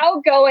very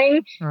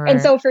outgoing. Right.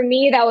 And so for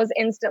me, that was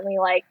instantly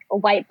like a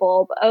light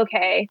bulb.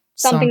 Okay,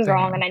 something's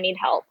wrong and I need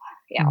help.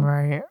 Yeah.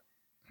 Right.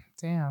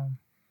 Damn.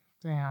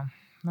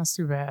 That's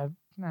too bad.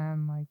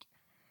 And like,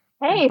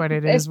 hey, but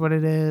it is what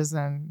it is.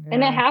 And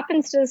it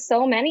happens to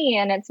so many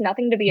and it's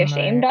nothing to be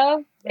ashamed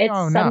of.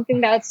 It's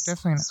something that's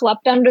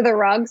swept under the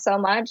rug so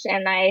much.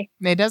 And I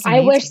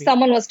wish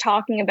someone was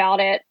talking about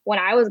it when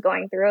I was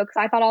going through it because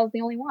I thought I was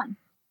the only one.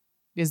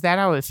 Is that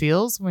how it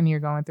feels when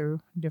you're going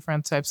through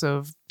different types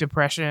of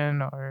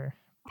depression or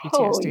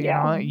PTSD and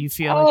all that? You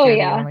feel like you're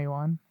the only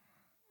one?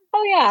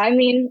 Oh, yeah. I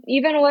mean,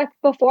 even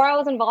before I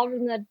was involved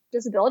in the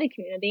disability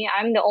community,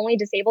 I'm the only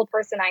disabled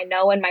person I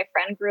know in my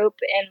friend group,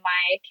 in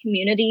my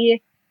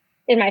community,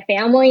 in my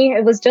family.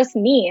 It was just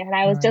me. And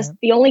I was just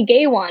the only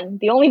gay one,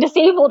 the only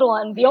disabled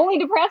one, the only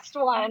depressed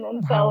one.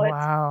 And so it's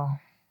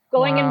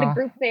going into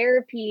group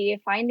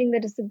therapy, finding the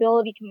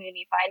disability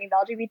community, finding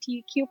the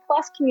LGBTQ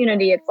plus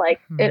community. It's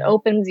like it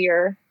opens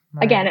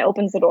again, it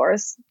opens the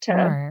doors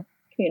to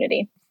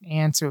community.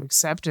 And to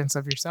acceptance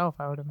of yourself,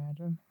 I would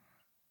imagine.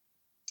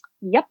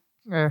 Yep.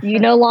 You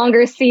no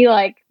longer see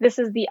like this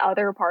is the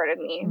other part of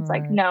me. It's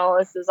like, no,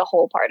 this is a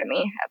whole part of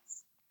me.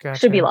 That's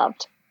should be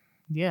loved.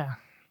 Yeah,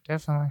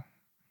 definitely.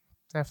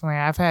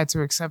 I've had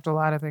to accept a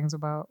lot of things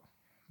about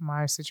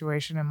my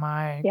situation and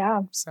my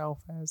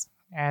self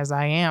as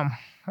I am.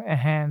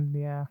 And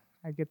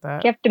I get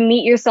that. You have to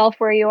meet yourself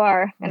where you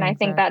are. And I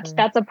think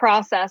that's a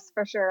process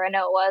for sure. I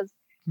know it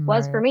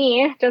was for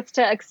me just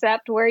to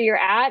accept where you're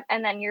at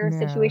and then your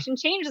situation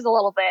changes a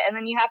little bit and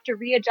then you have to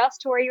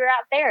readjust to where you're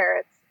at there.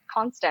 It's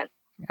constant.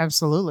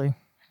 Absolutely.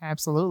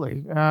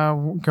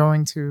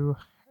 Going to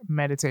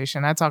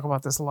meditation. I talk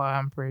about this a lot.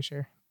 I'm pretty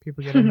sure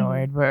people get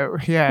annoyed,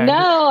 but yeah.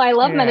 No, I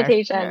love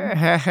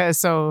meditation.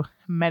 So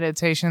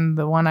meditation,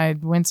 the one I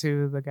went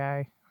to, the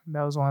guy,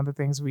 that was one of the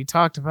things we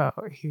talked about.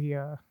 He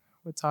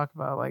would talk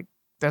about like,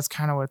 that's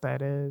kind of what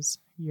that is.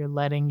 You're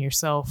letting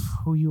yourself,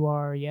 who you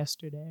are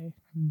yesterday,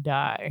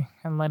 die,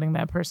 and letting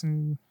that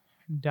person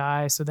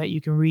die so that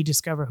you can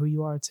rediscover who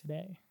you are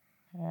today.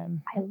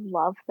 And I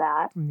love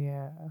that.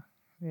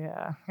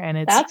 Yeah.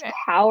 And that's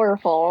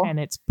powerful. And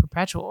it's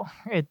perpetual.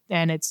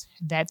 It's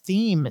that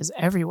theme is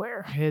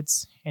everywhere.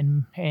 It's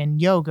in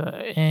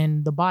yoga,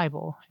 in the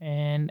Bible,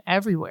 and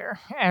everywhere.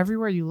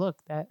 Everywhere you look,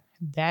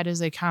 that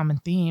is a common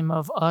theme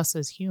of us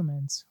as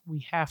humans.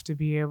 We have to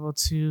be able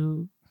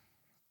to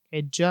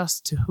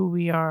adjust to who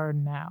we are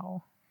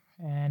now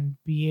and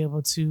be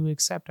able to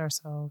accept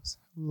ourselves,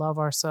 love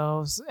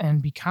ourselves, and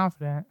be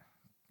confident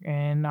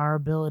in our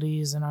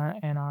abilities and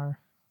our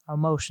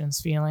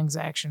emotions, feelings,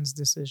 actions,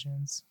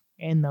 decisions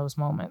in those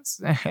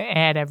moments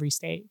at every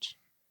stage,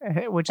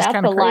 which is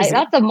kind of crazy.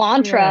 That's a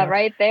mantra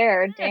right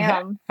there.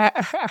 Damn.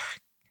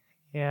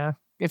 Yeah.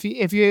 If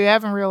you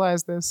haven't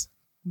realized this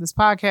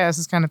podcast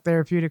is kind of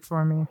therapeutic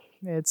for me.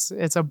 It's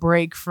a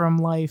break from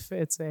life.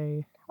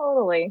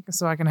 Totally.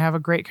 So I can have a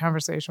great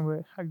conversation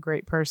with a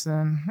great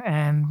person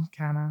and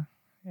kind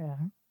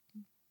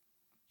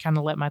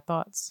of let my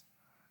thoughts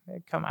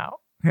come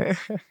out.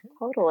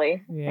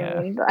 Totally.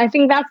 Yeah. I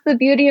think that's the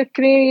beauty of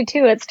community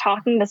too. It's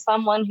talking to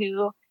someone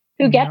who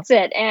gets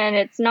it, and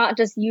it's not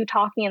just you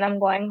talking and them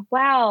going,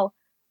 wow,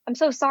 I'm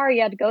so sorry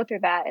you had to go through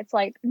that. It's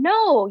like,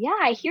 no, yeah,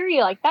 I hear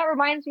you. Like, that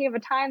reminds me of a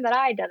time that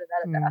I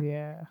da-da-da-da-da.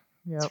 Yeah.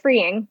 Yep. It's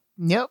freeing.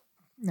 Yep.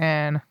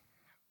 And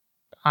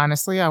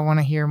honestly, I want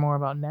to hear more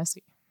about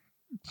Nessie.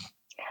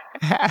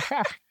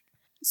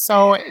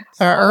 So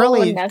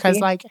early, because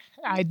like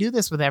I do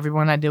this with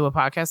everyone I do a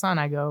podcast on.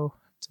 I go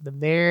to the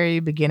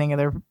very beginning of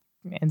their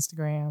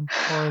Instagram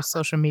or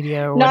social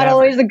media or not whatever.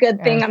 Always a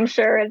good thing, I'm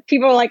sure.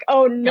 People are like,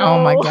 oh no.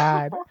 Oh my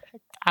God.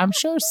 I'm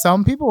sure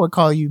some people would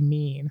call you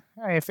mean.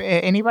 If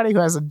anybody who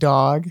has a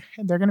dog,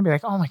 they're going to be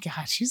like, oh my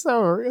God, she's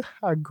so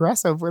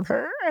aggressive with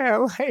her.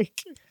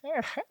 Like,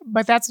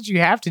 but that's what you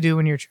have to do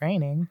when you're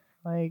training.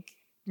 Like,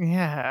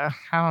 yeah,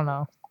 I don't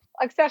know.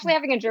 Especially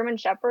having a German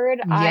Shepherd,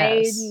 yes.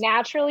 I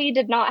naturally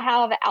did not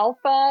have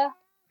alpha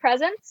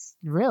presence.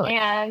 Really?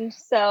 And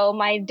so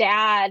my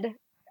dad,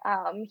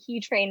 he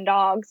trained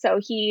dogs. So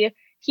he'd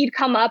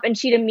come up and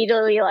she'd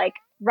immediately, like,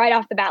 right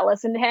off the bat,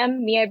 listen to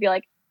him. Me, I'd be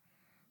like,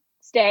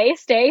 stay.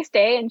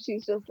 And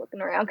she's just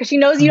looking around because she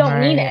knows you don't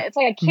mean it. It's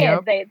like a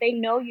kid. Yep. They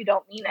know you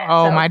don't mean it.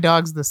 Oh, so. My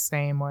dog's the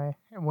same way.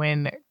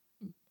 When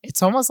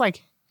it's almost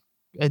like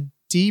a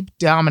deep,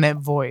 dominant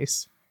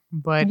voice.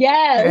 But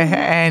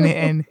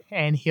yes,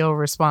 and he'll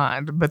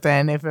respond. But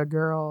then if a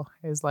girl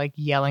is like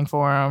yelling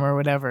for him or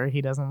whatever, he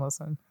doesn't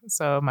listen.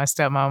 So my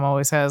stepmom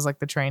always has like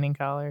the training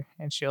collar,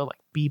 and she'll like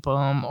beep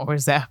him or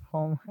zap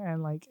him,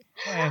 and like.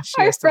 And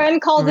our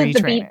friend calls it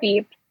the beep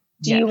beep.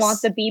 Do you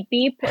want the beep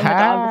beep? And the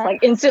dog just like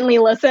instantly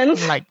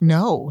listens. Like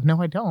no,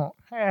 I don't.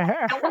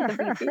 I want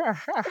the beep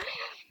beep.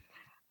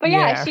 But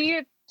yeah,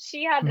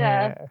 she had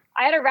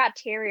I had a rat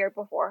terrier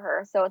before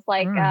her, so it's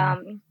like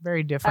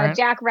very different.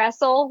 Jack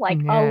Russell, like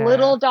a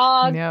little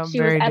dog. Yeah,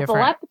 she was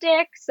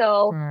epileptic,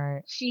 so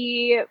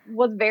she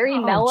was very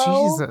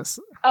mellow. Jesus.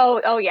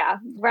 Oh yeah,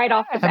 right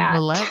off the bat.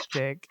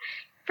 Epileptic.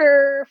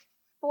 For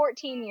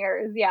 14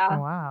 years, yeah.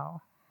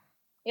 Wow.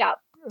 Yeah.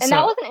 And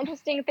that was an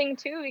interesting thing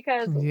too,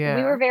 because we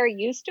were very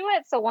used to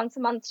it. So once a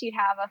month she'd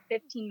have a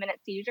 15-minute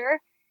seizure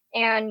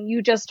and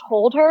you just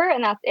hold her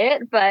and that's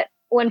it. But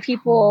when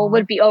people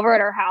would be over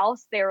at our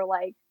house, they were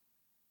like,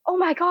 oh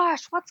my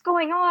gosh, what's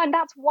going on?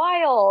 That's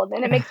wild.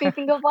 And it makes me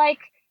think of like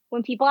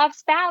when people have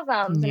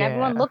spasms and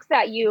everyone looks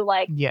at you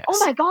like,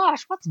 oh my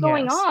gosh, what's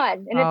going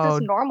on? And it's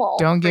just normal.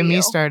 Don't get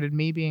me started.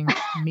 Me being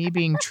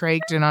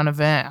trached in on a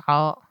vent.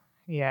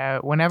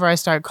 Whenever I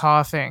start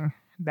coughing,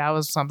 that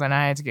was something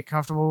I had to get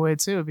comfortable with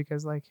too,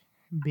 because like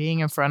being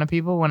in front of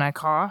people when I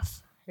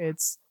cough,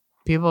 it's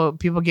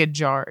people get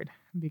jarred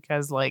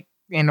because like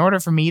in order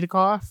for me to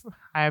cough,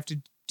 I have to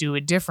do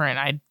it different.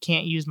 I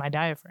can't use my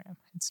diaphragm.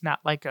 It's not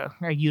like a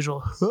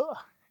usual.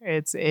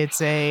 It's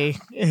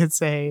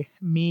a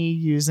me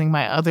using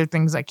my other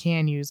things I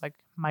can use, like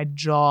my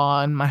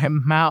jaw and my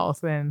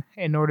mouth, and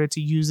in order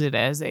to use it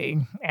as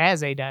a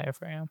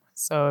diaphragm.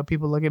 So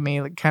people look at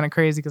me like kind of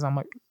crazy because I'm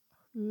like.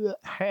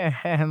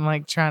 And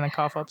like trying to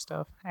cough up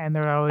stuff, and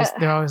they're always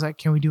like,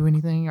 can we do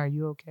anything? Are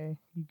you okay?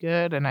 You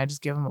good? And I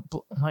just give them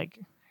I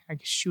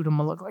shoot them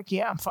a look like,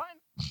 yeah, I'm fine.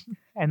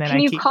 And then can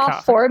you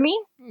cough coughing. For me?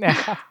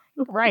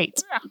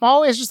 Right. I'm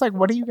always just like,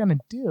 what are you gonna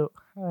do?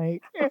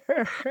 Like,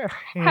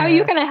 how are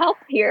you gonna help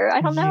here?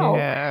 I don't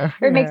know.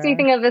 It makes me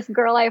think of this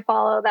girl I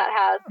follow that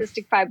has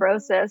cystic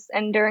fibrosis,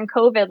 and during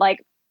COVID,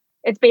 like,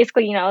 it's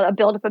basically, a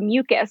buildup of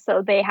mucus.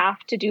 So they have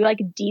to do like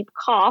a deep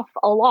cough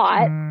a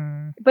lot.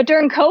 But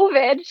during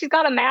COVID, she's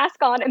got a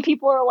mask on and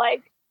people are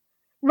like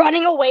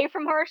running away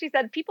from her. She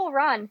said, people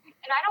run. And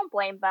I don't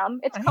blame them.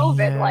 It's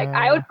COVID. Like,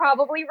 I would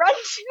probably run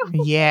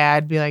too. Yeah,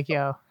 I'd be like,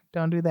 yo,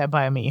 don't do that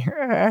by me.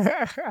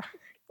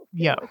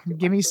 Yo,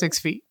 give me 6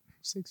 feet.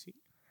 6 feet.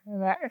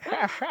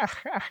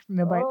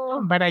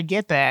 No, but I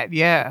get that.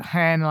 Yeah.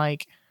 And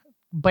like,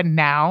 but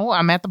now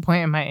I'm at the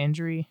point in my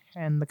injury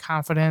and the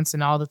confidence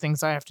and all the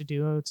things I have to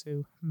do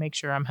to make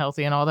sure I'm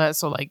healthy and all that.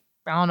 So like,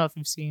 I don't know if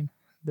you've seen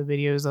the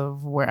videos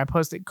of where I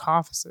posted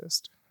cough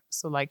assist.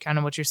 So like kind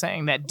of what you're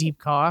saying, that deep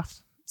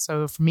cough.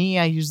 So for me,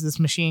 I use this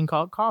machine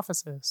called Cough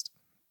Assist.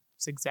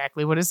 It's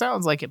exactly what it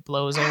sounds like. It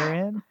blows air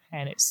in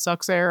and it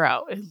sucks air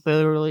out. It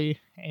literally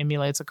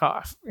emulates a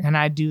cough. And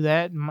I do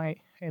that.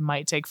 It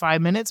might take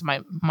 5 minutes,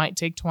 might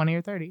take 20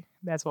 or 30.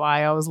 That's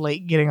why I was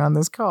late getting on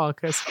this call,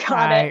 because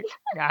I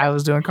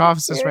was doing Cough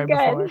Assist right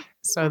before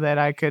so that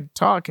I could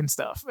talk and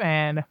stuff.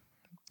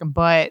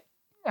 But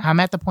I'm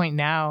at the point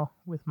now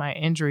with my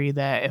injury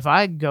that if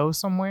I go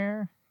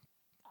somewhere,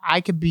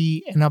 I could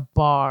be in a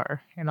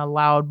bar, in a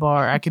loud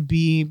bar. I could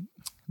be,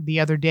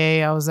 the other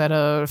day I was at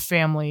a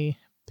family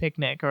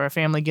picnic or a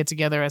family get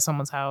together at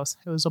someone's house.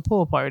 It was a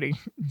pool party,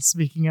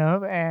 speaking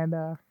of, and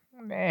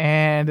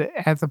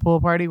at the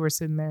pool party we're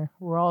sitting there.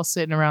 We're all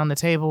sitting around the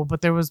table,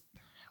 but there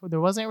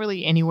wasn't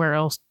really anywhere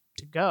else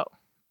to go.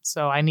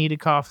 So I needed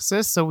Cough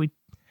Assist. So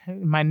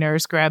my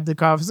nurse grabbed the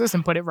Cough Assist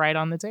and put it right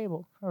on the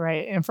table,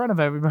 right in front of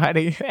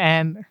everybody.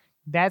 And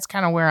that's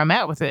kind of where I'm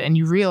at with it. And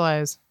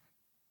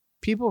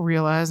people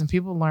realize and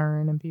people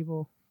learn and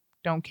people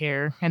don't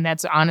care. And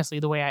that's honestly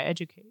the way I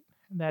educate.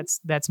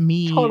 That's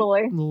me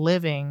totally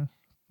living,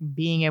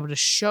 being able to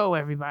show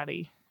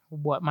everybody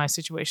what my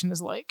situation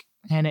is like.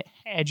 And it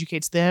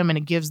educates them and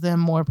it gives them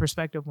more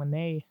perspective when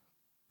they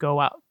go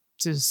out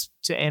to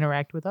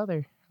interact with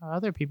other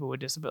people with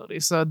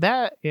disabilities. So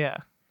that, yeah,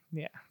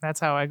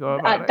 that's how I go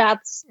about it.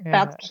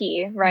 That's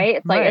key, right?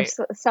 It's like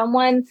if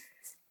someone,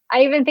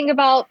 I even think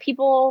about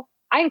people,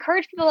 I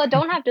encourage people that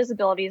don't have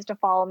disabilities to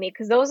follow me,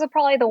 because those are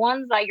probably the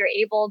ones that you're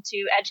able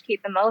to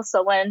educate the most.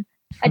 So when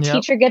a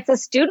teacher gets a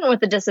student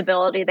with a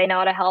disability, they know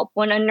how to help.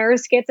 When a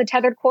nurse gets a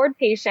tethered cord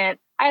patient,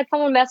 I had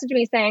someone message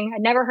me saying, I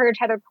never heard of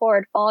tethered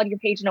cord, followed your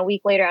page, and a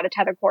week later I had a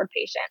tethered cord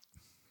patient.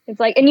 It's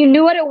like, and you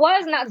knew what it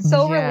was, and that's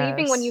so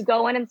relieving when you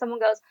go in and someone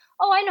goes,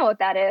 oh, I know what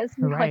that is.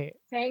 Right. Like,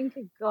 thank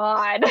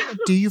God.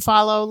 Do you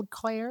follow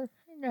Claire?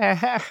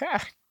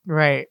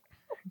 Right.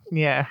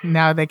 Yeah.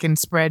 Now they can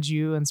spread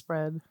you and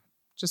spread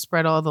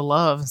all the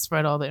love and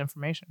spread all the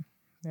information.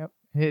 Yep.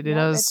 It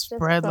does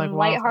spread like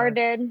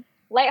lighthearted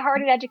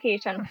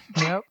education.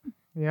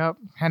 Yep.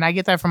 And I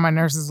get that from my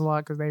nurses a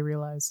lot, because they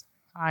realize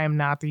I am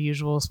not the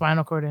usual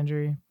spinal cord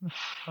injury.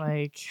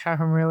 Like,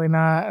 I'm really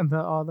not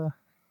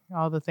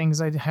all the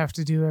things I have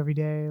to do every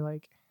day.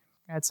 Like,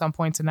 at some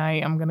point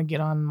tonight, I'm going to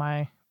get on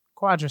my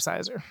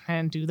quadriciser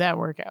and do that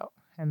workout.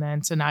 And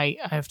then tonight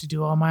I have to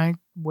do all my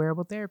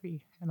wearable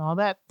therapy and all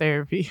that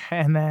therapy.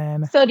 And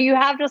then. So do you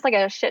have just like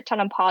a shit ton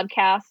of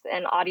podcasts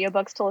and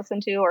audiobooks to listen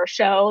to, or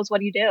shows? What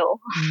do you do?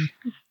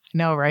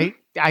 No, right?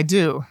 I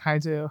do.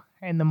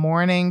 In the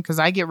morning, because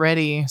I get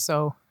ready.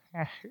 So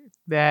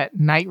that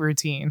night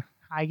routine,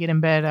 I get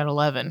in bed at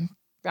 11.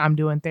 I'm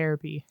doing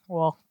therapy.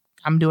 Well,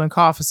 I'm doing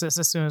Cough Assist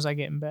as soon as I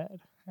get in bed.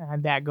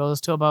 And that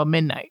goes to about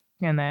midnight.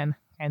 And then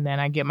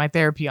I get my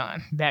therapy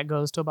on. That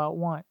goes to about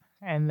 1.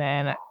 And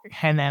then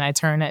I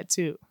turn at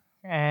 2.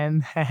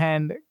 And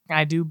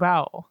I do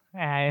bowel.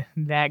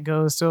 That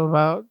goes to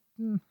about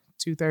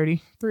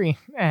 2:30, 3.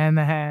 And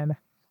then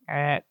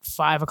at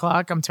 5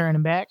 o'clock, I'm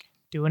turning back,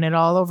 doing it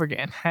all over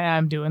again.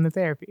 I'm doing the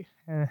therapy.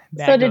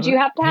 So did you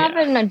have to have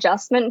an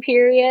adjustment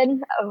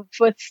period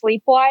with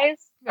sleep-wise?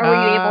 Or were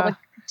you able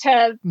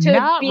to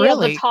be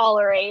able to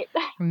tolerate?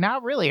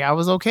 Not really. I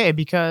was okay,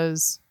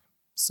 because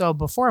so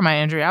before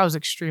my injury, I was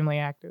extremely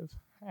active.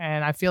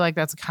 And I feel like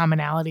that's a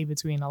commonality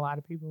between a lot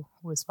of people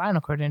with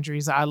spinal cord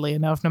injuries, oddly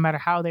enough, no matter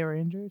how they were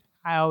injured.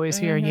 I always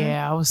hear,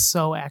 I was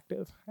so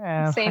active.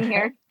 Same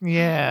here.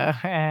 Yeah.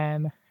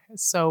 And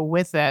so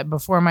with that,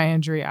 before my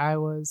injury, I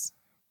was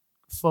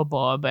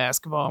football,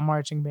 basketball,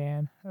 marching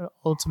band,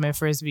 ultimate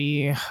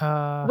frisbee.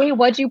 Wait,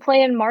 what'd you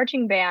play in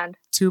marching band?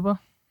 Tuba.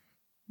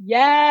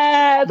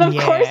 Yes, of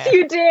course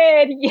you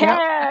did. Yes.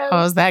 Yep.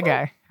 I was that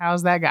guy. I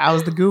was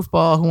the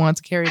goofball who wanted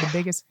to carry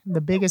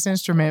the biggest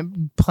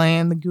instrument,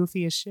 playing the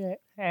goofiest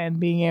shit, and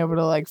being able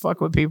to like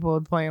fuck with people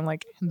and playing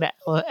like the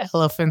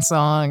elephant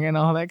song and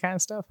all that kind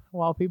of stuff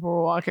while people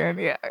were walking.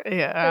 Yeah.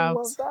 I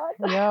love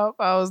that. Yep,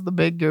 I was the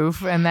big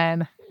goof. And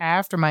then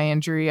after my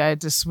injury, I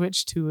had to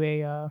switch to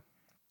a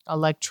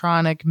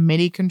electronic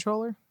MIDI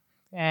controller,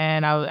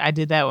 and I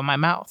did that with my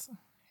mouth.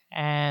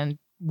 And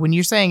when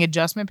you're saying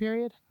adjustment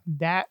period,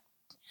 that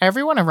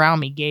everyone around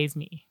me gave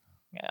me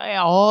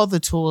all the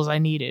tools I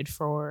needed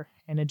for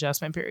an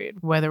adjustment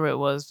period, whether it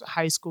was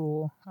high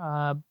school,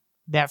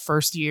 that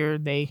first year,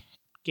 they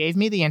gave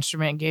me the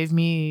instrument, gave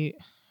me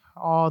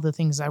all the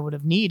things I would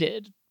have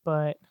needed,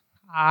 but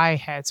I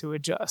had to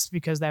adjust,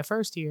 because that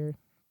first year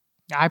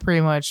I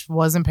pretty much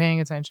wasn't paying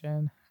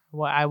attention.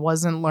 I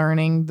wasn't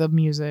learning the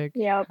music.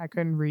 Yep. I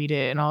couldn't read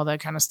it and all that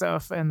kind of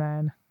stuff. And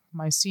then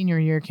my senior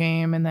year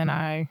came, and then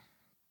I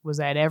was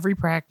at every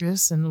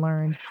practice and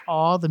learned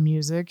all the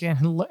music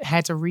and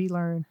had to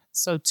relearn.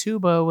 So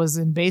tuba was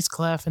in bass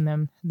clef, and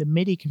then the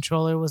MIDI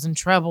controller was in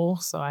treble.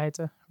 So I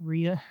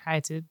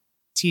had to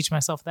teach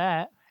myself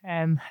that.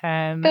 And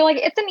So like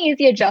it's an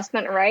easy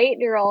adjustment, right?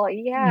 You're all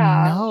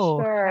no,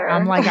 sure.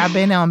 I'm like, I've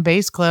been on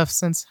bass clef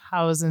since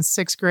I was in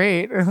 6th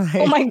grade. Like,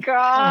 oh my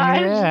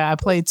god! Yeah, I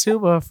played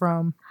tuba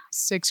from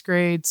 6th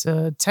grade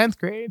to 10th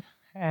grade,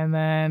 and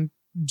then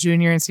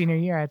junior and senior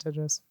year I had to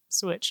just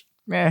switch.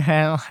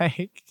 And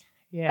like,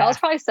 yeah, that was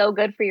probably so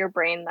good for your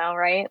brain, though,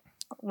 right?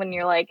 When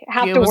you're like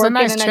have it to was work a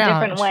nice in a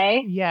challenge. different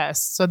way.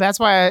 Yes, so that's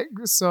why it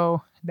was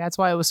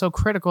so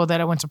critical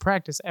that I went to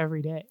practice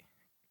every day.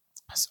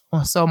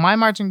 So my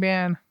marching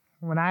band,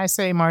 when I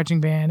say marching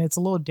band, it's a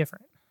little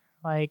different.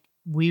 Like,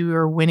 we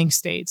were winning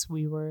states.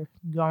 We were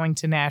going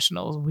to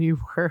nationals. We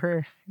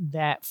were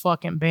that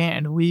fucking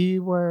band. We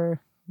were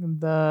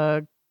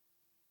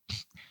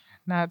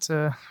not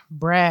to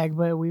brag,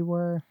 but we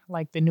were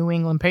like the New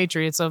England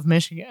Patriots of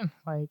Michigan.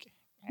 Like,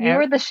 you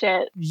were the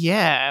shit.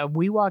 Yeah,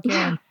 we walk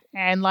in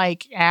and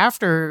like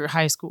after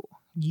high school,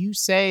 you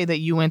say that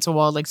you went to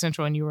Walled Lake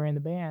Central and you were in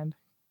the band.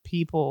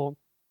 People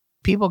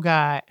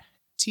got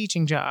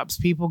teaching jobs.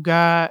 People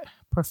got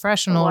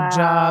professional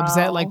jobs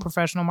at like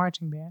professional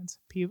marching bands.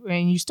 People,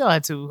 and you still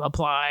had to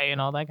apply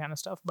and all that kind of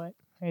stuff, but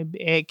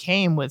it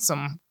came with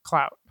some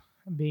clout,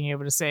 being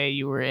able to say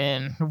you were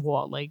in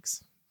Walled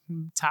Lake's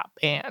top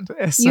band.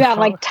 So, you have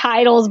like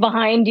titles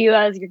behind you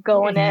as you're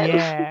going in.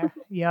 Yeah,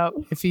 yep.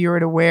 If you were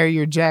to wear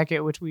your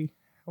jacket, which we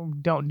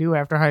don't do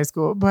after high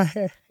school, but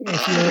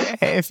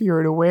if you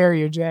were to wear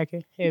your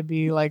jacket, it'd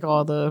be like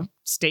all the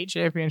state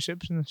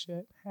championships and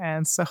shit.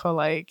 And so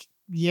like,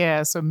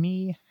 yeah, so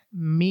me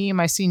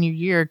my senior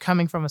year,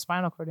 coming from a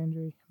spinal cord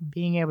injury,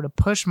 being able to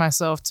push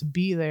myself to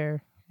be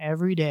there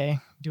every day,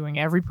 doing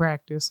every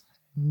practice,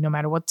 no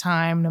matter what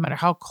time, no matter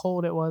how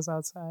cold it was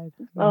outside.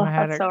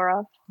 That's so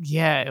rough.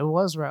 Yeah, it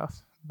was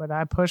rough, but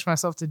I pushed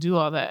myself to do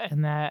all that,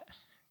 and that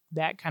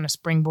kind of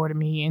springboarded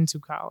me into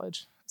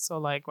college. So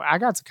like, when I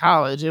got to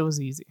college, it was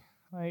easy.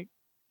 Like,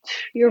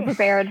 you were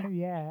prepared.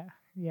 Yeah,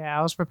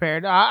 I was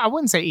prepared. I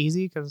wouldn't say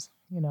easy because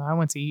I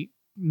went to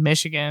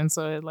Michigan,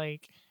 so it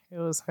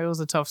was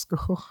a tough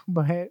school,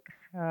 but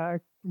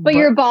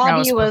your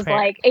body was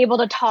like able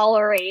to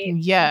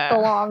tolerate the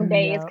long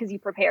days because you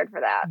prepared for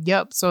that.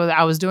 Yep. So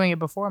I was doing it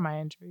before my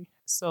injury.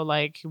 So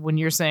like, when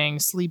you're saying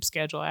sleep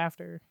schedule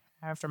after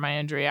my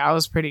injury, I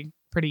was pretty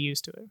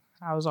used to it.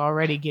 I was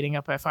already getting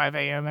up at 5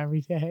 a.m.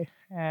 every day,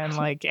 and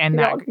like, and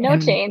no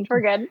change. We're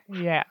good.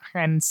 Yeah,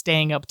 and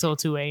staying up till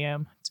 2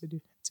 a.m.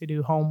 to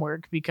do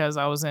homework because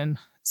I was in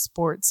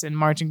sports and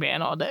marching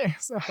band all day.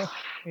 So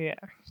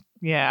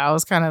yeah, I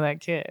was kind of that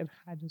kid.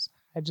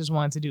 I just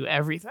wanted to do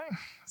everything.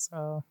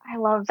 So I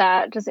love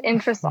that. Just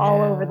interests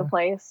all over the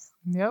place.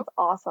 Yep. That's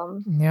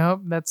awesome. Yep.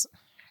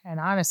 And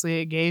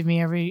honestly, it gave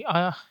me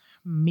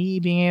me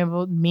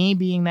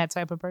being that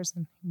type of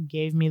person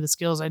gave me the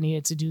skills I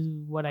needed to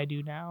do what I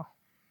do now.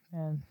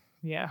 And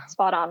yeah.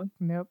 Spot on.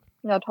 Yep.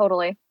 No,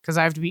 totally. Because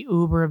I have to be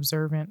uber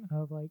observant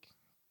of like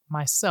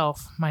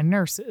myself, my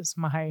nurses,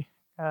 my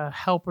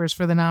helpers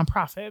for the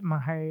nonprofit,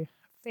 my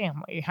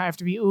family. I have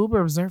to be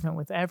uber observant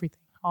with everything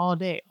all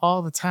day,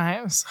 all the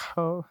time.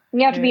 So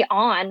you have to be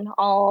on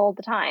all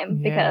the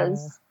time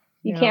because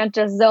you can't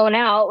just zone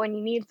out when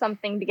you need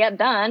something to get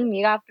done.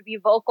 You have to be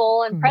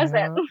vocal and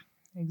present.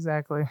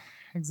 Exactly.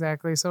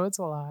 So it's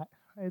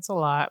a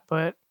lot,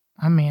 but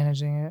I'm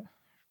managing it.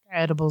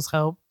 Edibles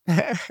help.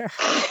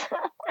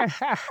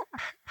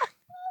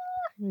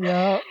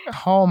 Yeah.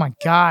 Oh my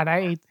God.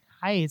 I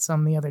ate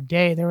some the other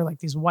day. They were like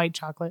these white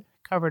chocolate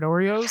covered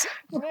Oreos.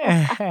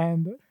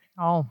 And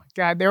oh my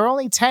God, they were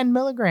only 10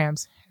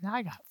 milligrams. And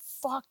I got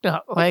fucked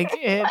up. Like, I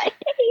hate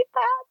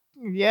that.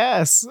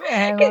 Yes.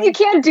 Because you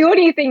can't do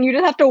anything. You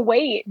just have to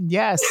wait.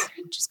 Yes.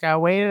 Just got to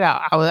wait it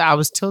out. I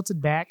was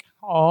tilted back,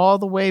 all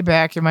the way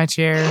back in my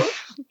chair,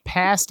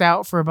 passed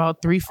out for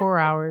about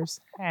 3-4 hours,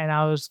 and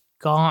I was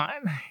gone.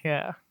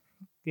 Yeah.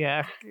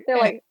 They're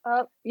like,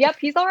 yep,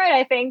 he's all right,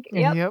 I think.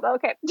 Yep.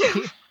 Okay.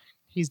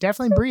 He's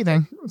definitely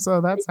breathing,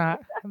 so that's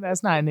not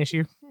an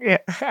issue. Yeah.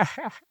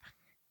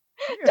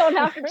 Don't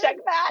have to check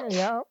that.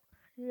 Yep.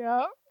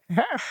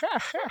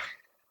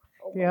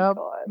 Oh yep.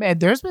 God. Man,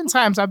 there's been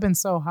times I've been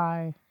so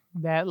high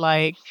that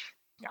like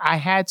I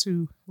had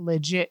to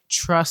legit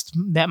trust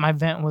that my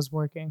vent was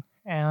working.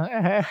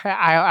 And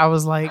I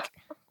was like,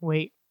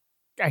 wait,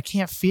 I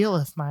can't feel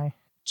if my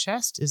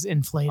chest is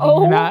inflating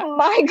or not. Oh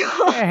my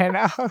God. And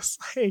I was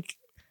like,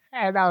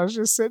 and I was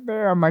just sitting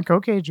there. I'm like,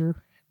 okay, Drew,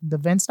 the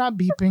vent's not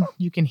beeping.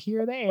 You can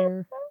hear the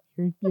air.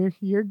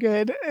 You're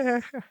good.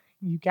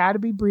 You got to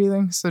be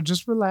breathing. So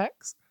just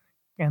relax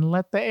and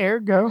let the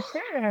air go,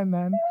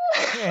 and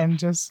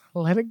just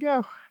let it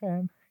go.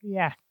 And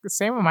yeah, the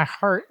same with my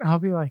heart. I'll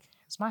be like,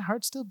 is my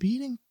heart still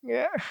beating?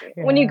 Yeah.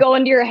 When you go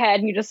into your head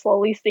and you just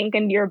slowly sink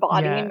into your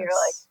body, and you're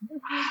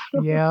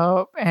like,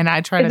 yep. And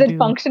I try is it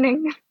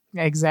functioning?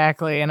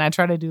 Exactly. And I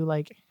try to do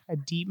like a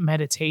deep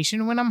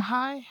meditation when I'm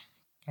high,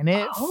 and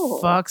it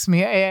fucks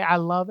me. I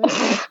love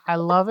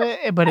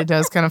it. But it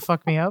does kind of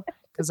fuck me up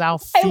because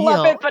I'll I feel.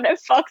 love it, but it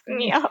fucks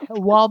me up.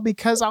 Well,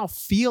 because I'll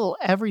feel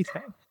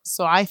everything.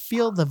 So I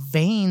feel the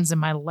veins in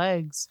my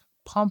legs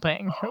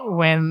pumping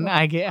when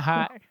I get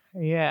high.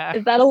 Yeah.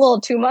 Is that a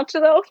little too much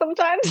though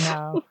sometimes?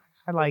 No,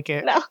 I like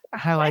it. No.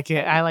 I like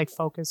it. I like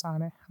focus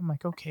on it. I'm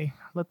like, okay,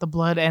 let the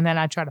blood, and then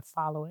I try to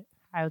follow it.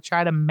 I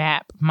try to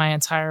map my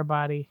entire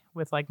body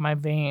with like my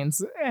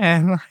veins,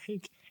 and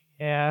like,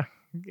 yeah.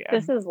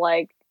 This is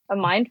like a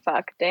mind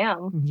fuck.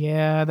 Damn.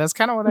 Yeah, that's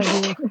kind of what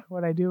I do.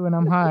 What I do when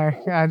I'm high,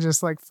 I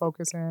just like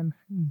focus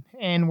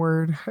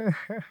inward.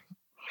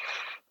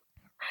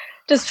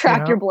 Just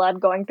track your blood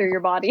going through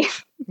your body.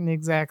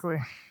 Exactly.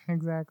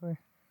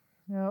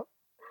 Yep.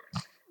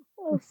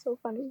 Oh, so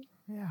funny.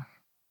 Yeah.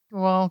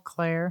 Well,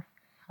 Claire,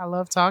 I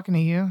love talking to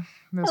you.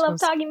 I love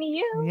talking to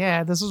you.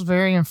 Yeah, this was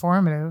very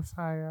informative.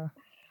 I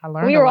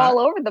learned. We were all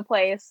over the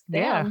place.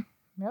 Damn.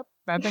 Yeah. Yep.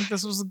 I think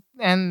this was,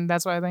 and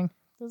that's why I think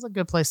this is a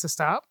good place to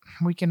stop.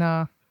 We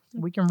can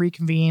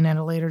reconvene at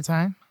a later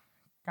time.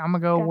 I'm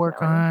gonna go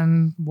work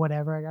on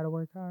whatever I got to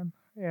work on.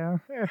 Yeah.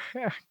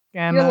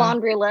 And your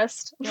laundry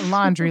list. A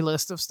laundry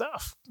list of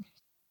stuff.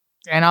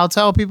 And I'll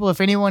tell people, if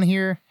anyone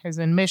here is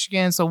in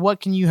Michigan, so what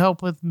can you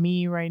help with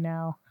me right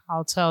now?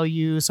 I'll tell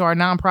you. So our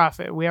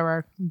nonprofit, we have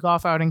our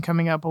golf outing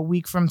coming up a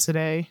week from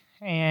today,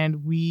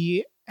 and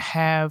we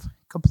have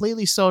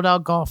completely sold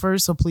out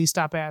golfers, so please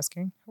stop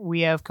asking.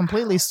 We have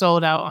completely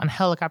sold out on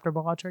helicopter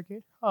ball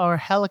ticket or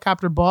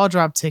helicopter ball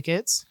drop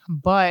tickets.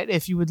 But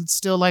if you would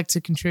still like to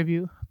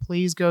contribute,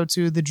 please go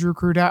to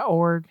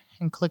thedrewcrew.org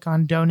and click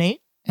on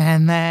donate.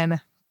 And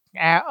then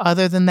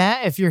other than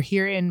that, if you're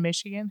here in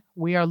Michigan,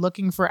 we are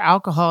looking for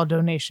alcohol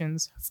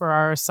donations for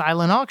our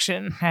silent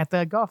auction at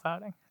the golf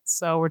outing.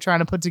 So we're trying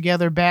to put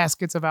together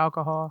baskets of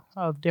alcohol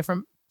of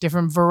different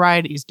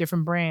varieties,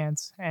 different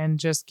brands, and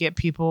just get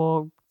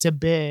people to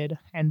bid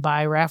and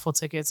buy raffle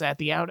tickets at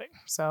the outing.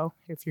 So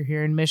if you're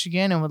here in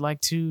Michigan and would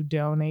like to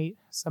donate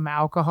some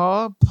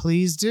alcohol,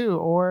 please do.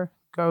 Or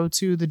go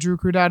to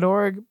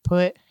thedrewcrew.org,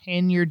 put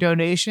in your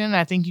donation.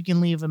 I think you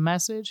can leave a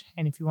message.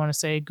 And if you want to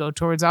say go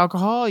towards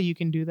alcohol, you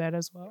can do that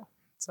as well.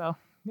 So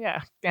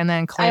yeah. And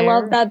then Claire. I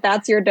love that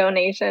that's your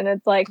donation.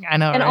 It's like, I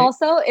know. And right?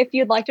 Also, if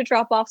you'd like to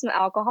drop off some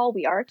alcohol,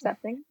 we are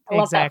accepting. I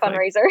love that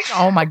fundraiser.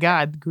 Oh my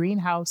God.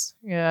 Greenhouse.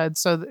 Yeah.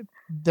 So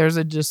there's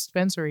a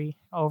dispensary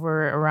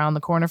over around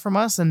the corner from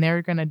us, and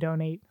they're going to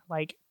donate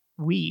like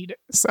weed.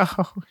 So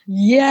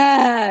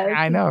yeah,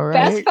 I know, right?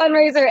 Best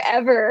fundraiser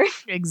ever.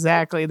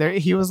 Exactly.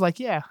 He was like,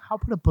 yeah, I'll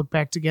put a book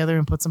bag together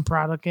and put some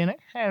product in it.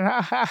 And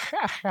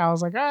I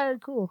was like, all right,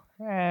 cool.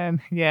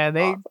 And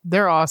yeah,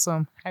 they're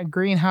awesome at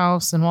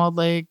Greenhouse and Walled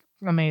Lake.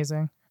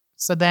 Amazing.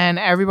 So then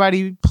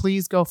everybody,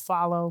 please go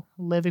follow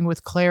Living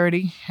with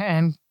Clarity.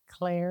 And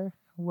Claire,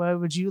 what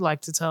would you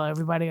like to tell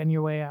everybody on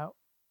your way out?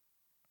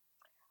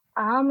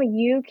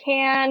 You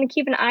can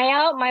keep an eye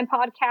out. My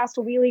podcast,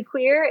 Wheelie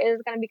Queer,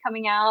 is going to be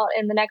coming out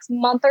in the next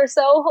month or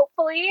so,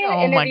 hopefully.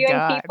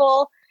 Interviewing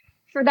people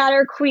that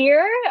are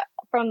queer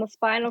from the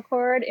spinal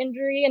cord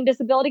injury and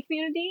disability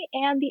community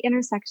and the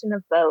intersection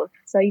of both.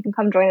 So you can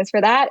come join us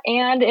for that.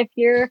 And if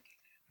you're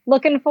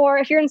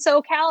if you're in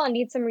SoCal and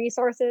need some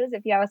resources,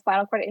 if you have a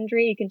spinal cord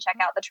injury, you can check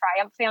out the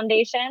Triumph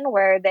Foundation,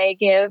 where they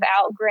give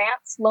out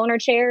grants, loaner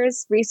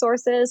chairs,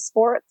 resources,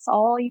 sports,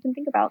 all you can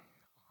think about.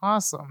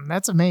 Awesome.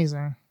 That's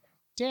amazing.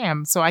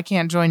 Damn, so I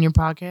can't join your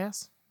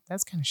podcast?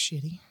 That's kind of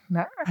shitty.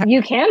 No.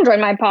 You can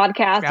join my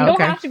podcast. You don't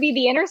have to be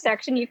the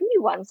intersection. You can be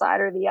one side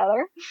or the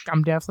other.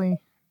 I'm definitely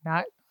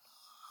not.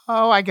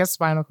 Oh, I guess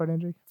spinal cord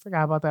injury.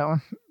 Forgot about that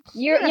one.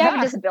 You have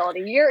a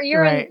disability.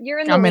 You're right.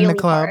 in the I'm in the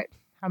club. Part.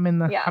 I'm in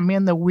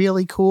the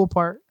wheelie cool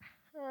part.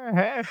 All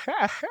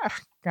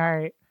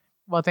right.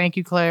 Well, thank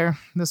you, Claire.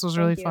 This was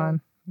really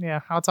fun.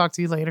 Yeah, I'll talk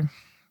to you later.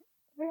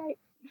 All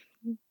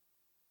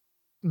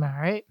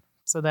right.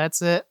 So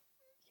that's it.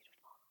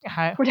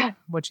 Hi. We're done.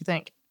 What you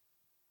think?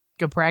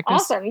 Good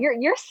practice. Awesome.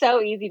 You're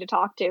so easy to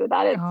talk to.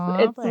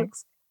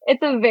 Thanks.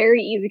 It's a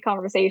very easy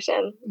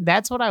conversation.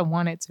 That's what I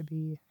want it to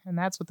be, and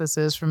that's what this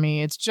is for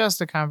me. It's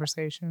just a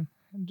conversation,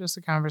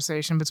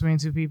 between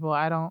two people.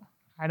 I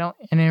don't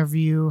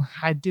interview.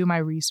 I do my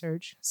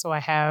research, so I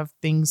have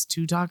things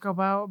to talk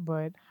about,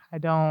 but I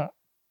don't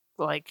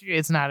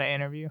it's not an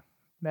interview.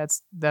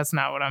 That's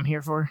not what I'm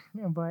here for.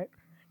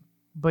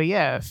 But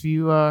yeah, if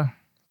you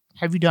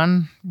have you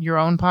done your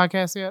own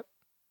podcast yet?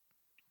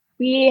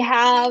 We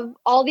have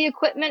all the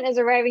equipment is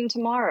arriving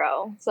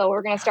tomorrow, so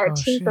we're going to start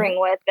tinkering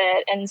with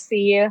it and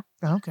see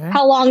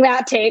how long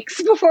that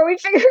takes before we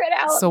figure it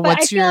out. So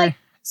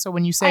so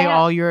when you say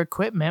all your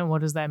equipment,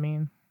 what does that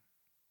mean?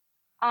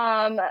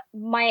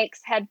 Mics,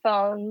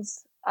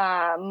 headphones,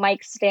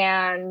 mic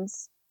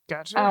stands.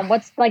 Gotcha.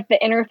 What's like the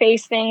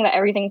interface thing that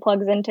everything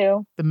plugs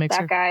into? The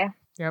mixer. That guy.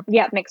 Yep.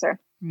 Yeah, mixer.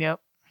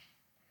 Yep.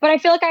 But I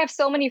feel like I have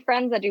so many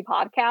friends that do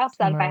podcasts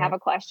that if I have a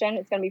question,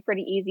 it's going to be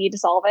pretty easy to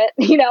solve it,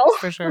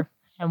 For sure.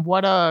 And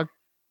what,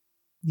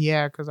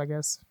 because I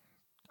guess,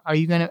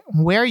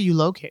 where are you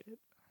located?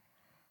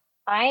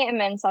 I am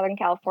in Southern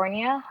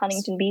California,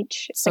 Huntington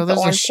Beach. It's So like the there's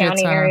a Orange shit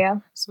County ton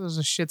area. so there's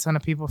a shit ton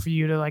of people for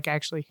you to like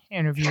actually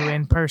interview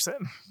in person.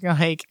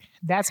 Like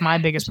that's my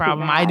biggest Which is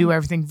problem. I bad. do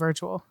everything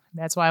virtual.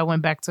 That's why I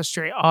went back to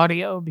straight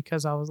audio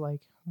because I was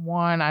like,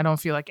 one, I don't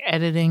feel like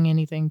editing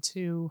anything.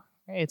 Two,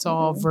 it's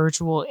all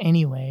virtual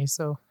anyway.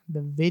 So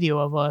the video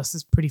of us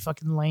is pretty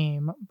fucking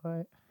lame.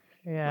 But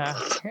yeah,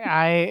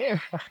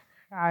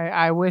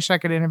 I wish I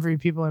could interview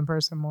people in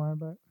person more,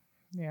 but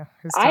yeah,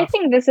 it's I tough.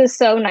 think this is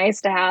so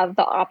nice to have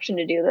the option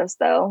to do this,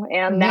 though,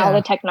 and now Yeah.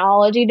 the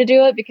technology to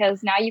do it,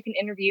 because now you can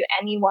interview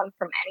anyone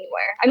from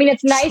anywhere. I mean,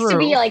 it's nice to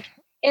be True. like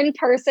in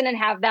person and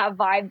have that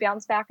vibe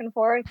bounce back and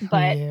forth,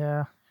 but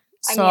Yeah.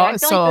 I mean, I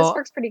feel like this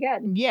works pretty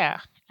good. Yeah.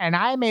 And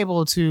I'm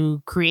able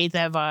to create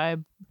that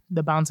vibe,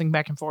 the bouncing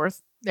back and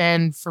forth.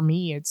 And for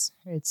me, it's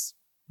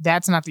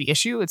that's not the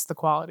issue, it's the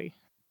quality.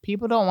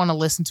 People don't want to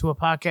listen to a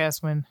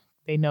podcast when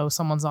they know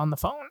someone's on the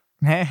phone.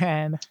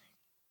 And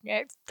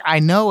I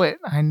know it.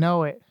 I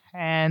know it.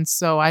 And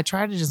so I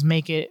try to just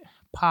make it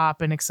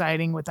pop and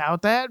exciting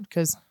without that.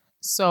 Because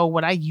so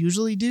what I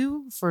usually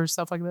do for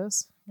stuff like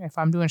this, if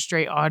I'm doing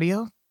straight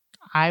audio,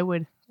 I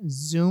would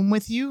Zoom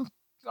with you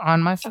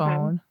on my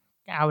phone.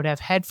 I would have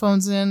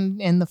headphones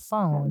in the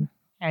phone.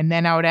 And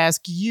then I would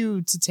ask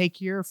you to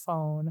take your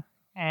phone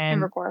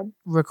and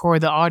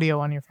record the audio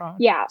on your phone.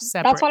 Yeah,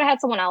 separate. That's what I had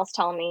someone else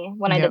tell me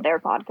when I did their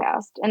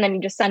podcast. And then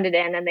you just send it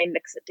in and they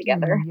mix it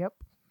together. Yep.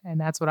 And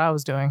that's what I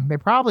was doing. They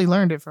probably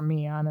learned it from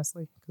me,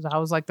 honestly, because I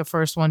was like the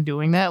first one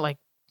doing that like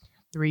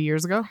 3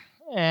 years ago.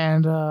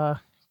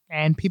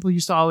 And people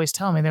used to always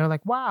tell me, they were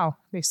like, wow,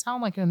 they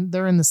sound like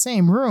they're in the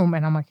same room.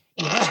 And I'm like,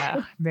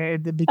 yeah,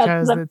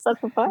 because that's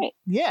the point.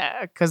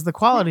 Yeah, because the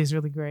quality is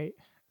really great.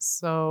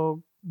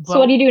 So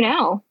what do you do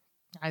now?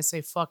 I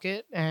say fuck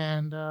it.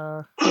 And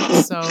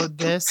so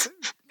this,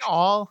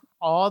 all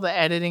the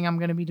editing I'm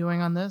going to be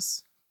doing on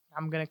this,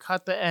 I'm going to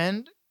cut the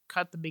end,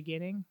 cut the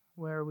beginning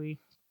where we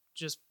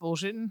just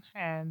bullshitting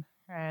and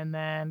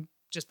then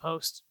just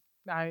post.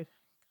 I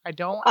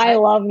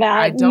love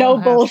that. No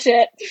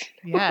bullshit.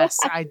 Yes,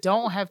 I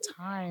don't have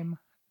time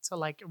to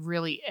like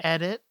really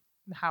edit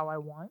how I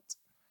want,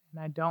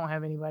 and I don't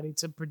have anybody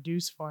to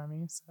produce for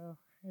me, so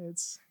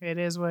it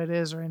is what it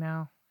is right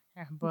now.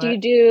 Yeah, but do you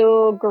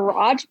do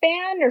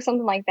GarageBand or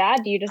something like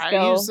that? Do you just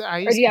go,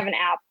 or do you have an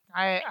app?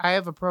 I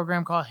have a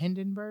program called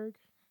Hindenburg.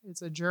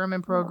 It's a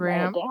German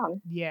program.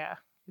 Yeah,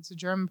 it's a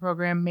German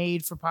program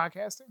made for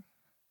podcasting.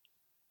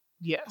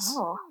 Yes.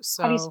 Oh,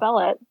 so, how do you spell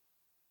it?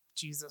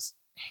 Jesus.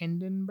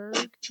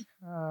 Hindenburg.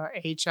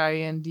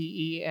 Hindenburg.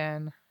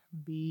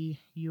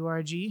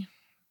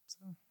 So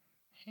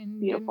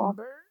Hindenburg. Beautiful.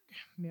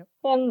 Yep.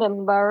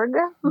 Hindenburg.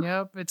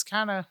 Yep. It's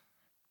kind of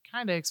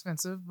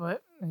expensive,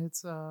 but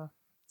it's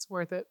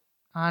worth it,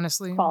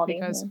 honestly. Quality,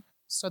 because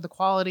so the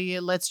quality,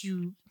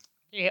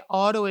 it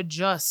auto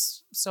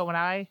adjusts. So when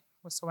I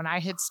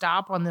hit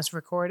stop on this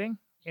recording,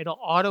 it'll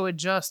auto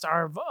adjust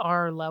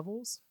our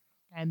levels.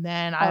 And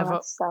then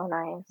that's so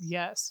nice.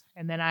 Yes.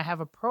 And then I have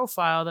a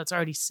profile that's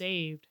already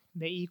saved,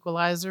 the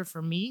equalizer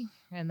for me.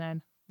 And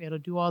then it'll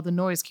do all the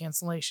noise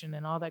cancellation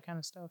and all that kind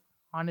of stuff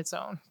on its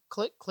own.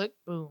 Click, click,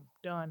 boom,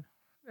 done.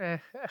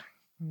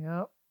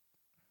 Yep.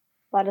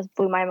 That just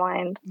blew my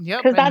mind. Yep.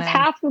 Because that's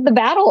half of the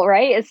battle,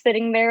 right? Is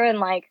sitting there and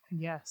like,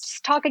 yes,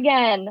 just talk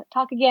again.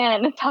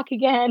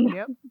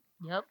 Yep.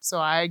 Yep. So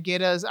I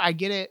get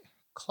it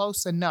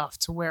close enough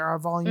to where our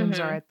volumes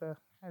are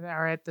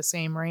at the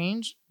same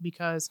range,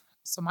 because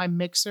so my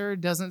mixer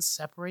doesn't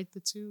separate the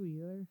two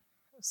either.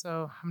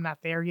 So I'm not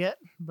there yet,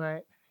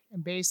 but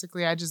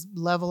basically I just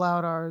level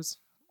out ours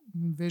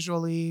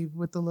visually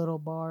with the little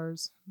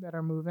bars that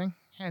are moving.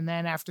 And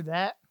then after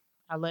that,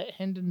 I let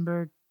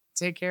Hindenburg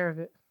take care of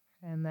it.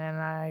 And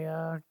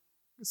then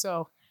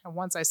so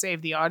once I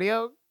save the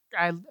audio,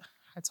 I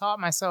taught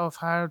myself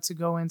how to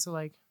go into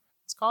like,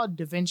 it's called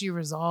DaVinci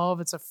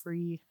Resolve. It's a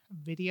free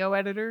video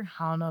editor.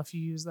 I don't know if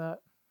you use that.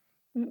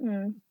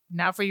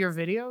 Not for your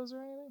videos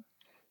or anything.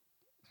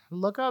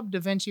 Look up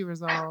DaVinci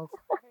Resolve.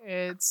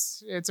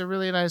 It's a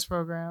really nice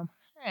program,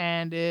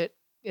 and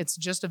it's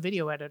just a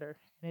video editor,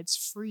 and it's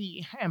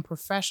free, and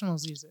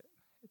professionals use it.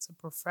 It's a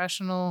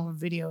professional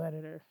video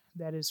editor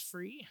that is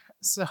free.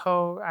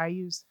 So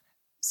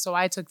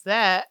I took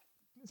that.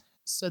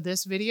 So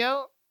this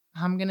video,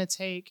 I'm going to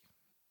take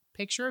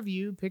picture of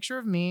you, picture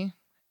of me,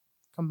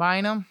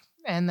 combine them,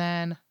 and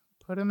then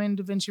put them in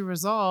DaVinci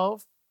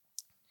Resolve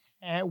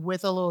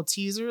with a little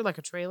teaser, like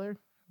a trailer,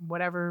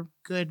 whatever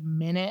good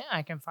minute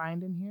I can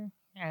find in here.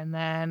 And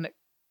then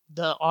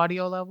the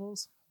audio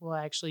levels will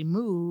actually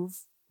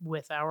move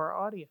with our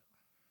audio.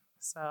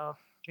 So,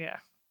 yeah.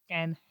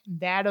 And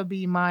that'll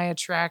be my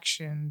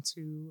attraction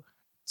to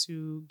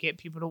get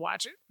people to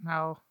watch it.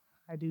 How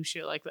I do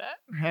shit like that.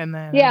 And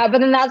then but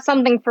then that's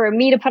something for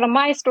me to put on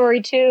my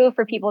story too,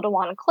 for people to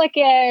want to click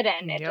it,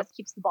 and it just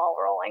keeps the ball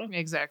rolling.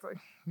 Exactly.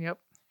 Yep.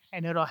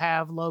 And it'll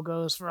have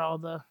logos for all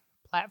the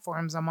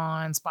platforms I'm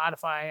on: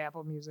 Spotify,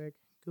 Apple Music,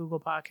 Google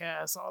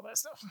Podcasts, all that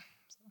stuff.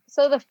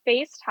 So the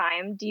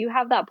FaceTime, do you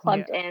have that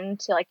plugged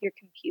into like your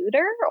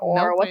computer,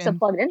 or what's it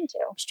plugged into?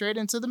 Straight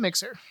into the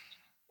mixer.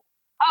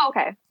 Oh,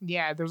 okay.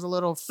 Yeah, there's a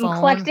little phone. I'm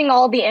collecting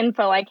all the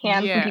info I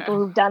can from people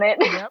who've done it.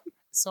 Yep.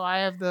 So I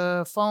have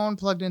the phone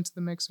plugged into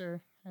the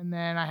mixer, and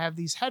then I have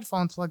these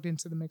headphones plugged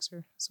into the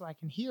mixer so I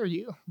can hear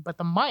you. But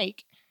the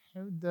mic, I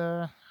don't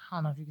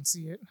know if you can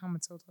see it. I'm gonna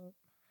tilt up.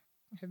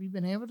 Have you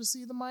been able to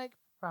see the mic?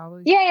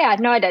 Probably. Yeah.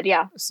 No, I did.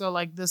 Yeah. So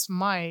like this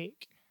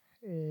mic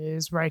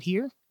is right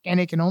here, and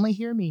it can only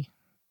hear me.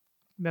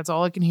 That's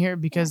all it can hear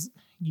because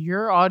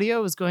your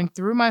audio is going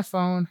through my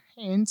phone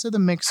into the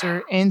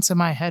mixer into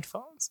my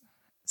headphones.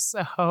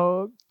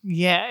 So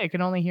yeah, it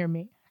can only hear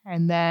me,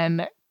 and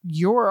then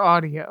your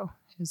audio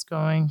is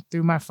going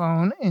through my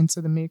phone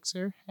into the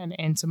mixer and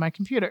into my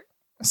computer.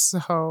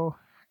 So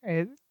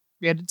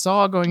it's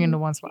all going into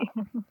one spot.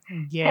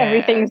 Yeah.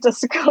 Everything's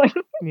just going.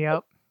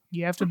 Yep.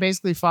 You have to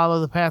basically follow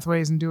the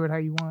pathways and do it how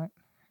you want.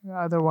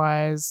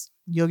 Otherwise,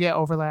 you'll get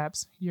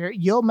overlaps.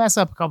 You'll mess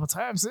up a couple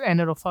times and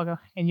it'll fuck up.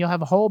 And you'll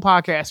have a whole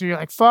podcast where you're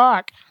like,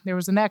 fuck, there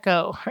was an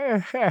echo.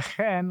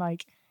 And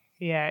like,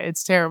 yeah,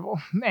 it's terrible.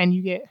 And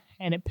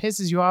it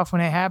pisses you off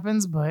when it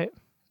happens, but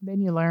then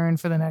you learn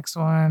for the next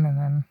one, and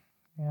then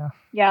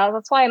yeah,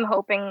 that's why I'm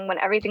hoping when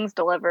everything's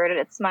delivered,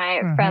 it's my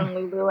friend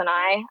Lulu and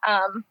I.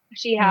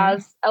 She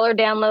has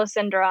Ehlers-Danlos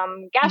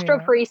syndrome,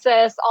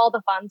 gastroparesis, all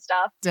the fun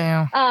stuff.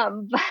 Damn.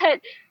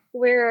 But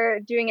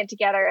we're doing it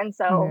together, and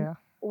so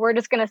we're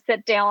just gonna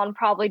sit down,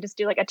 probably just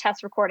do like a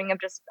test recording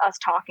of just us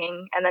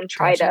talking, and then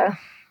try to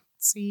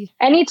see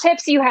any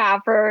tips you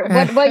have for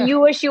what you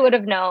wish you would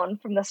have known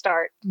from the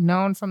start.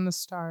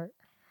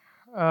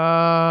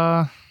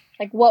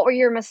 Like, what were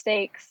your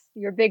mistakes,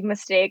 your big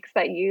mistakes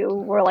that you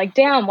were like,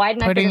 damn, why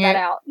didn't I figure that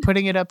out?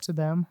 Putting it up to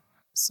them.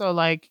 So,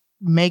 like,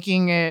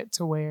 making it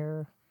to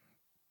where...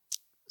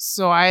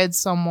 So, I had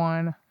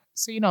someone...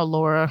 So,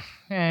 Laura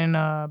and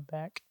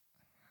Beck.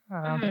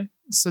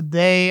 So,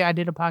 I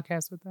did a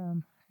podcast with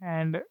them.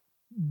 And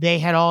they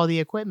had all the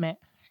equipment.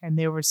 And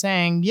they were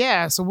saying,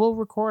 yeah, so we'll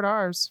record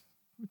ours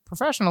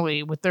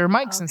professionally with their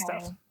mics and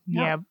stuff. Yep.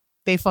 Yeah,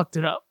 they fucked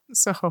it up.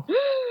 So...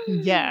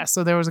 Yeah,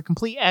 so there was a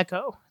complete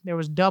echo. There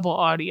was double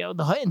audio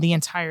the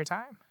entire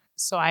time.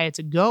 So I had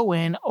to go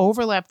in,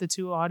 overlap the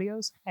two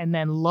audios, and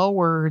then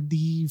lower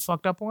the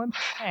fucked up one.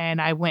 And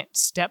I went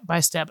step by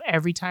step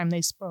every time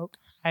they spoke.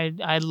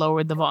 I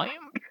lowered the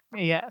volume.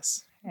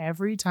 Yes,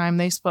 every time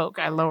they spoke,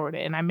 I lowered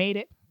it, and I made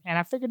it, and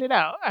I figured it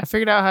out. I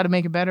figured out how to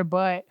make it better,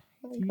 but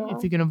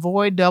if you can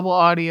avoid double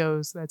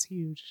audios, that's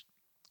huge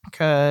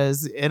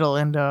because it'll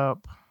end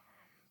up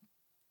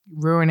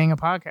ruining a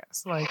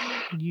podcast. Like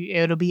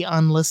it'll be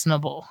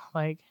unlistenable.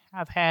 Like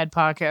I've had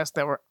podcasts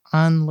that were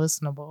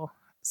unlistenable,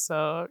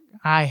 so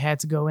I had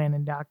to go in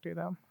and doctor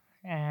them,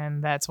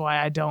 and that's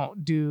why I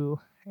don't do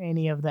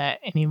any of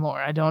that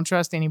anymore. I don't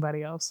trust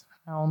anybody else.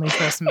 I only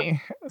trust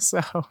me.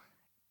 So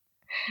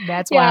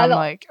that's why I'm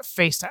like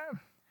FaceTime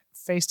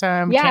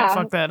can't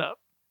fuck that up.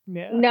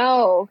 Yeah.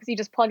 No, because you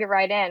just plug it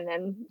right in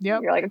and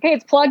you're like, okay,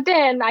 it's plugged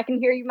in. I can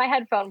hear you in my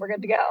headphone. We're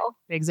good to go.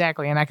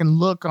 Exactly. And I can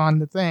look on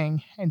the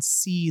thing and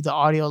see the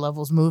audio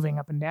levels moving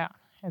up and down.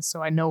 And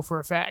so I know for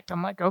a fact,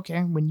 I'm like, okay,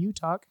 when you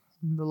talk,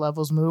 the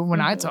levels move. When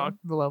I talk,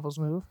 the levels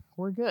move.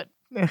 We're good.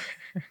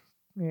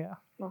 Yeah.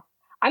 Well,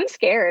 I'm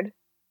scared.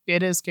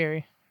 It is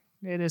scary.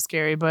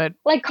 But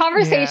like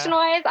conversation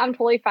wise, I'm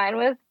totally fine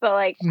with, but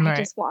like, I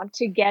just want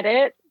to get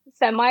it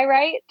semi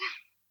right.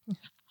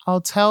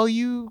 I'll tell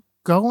you,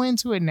 go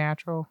into it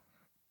natural.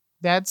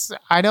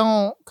 I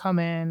don't come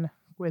in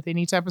with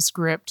any type of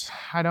script.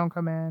 I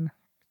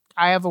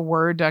have a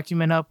Word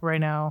document up right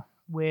now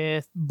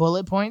with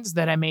bullet points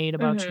that I made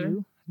about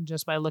you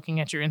just by looking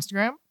at your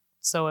Instagram.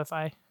 So if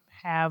I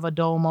have a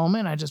dull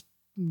moment, I just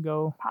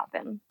go pop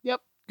in.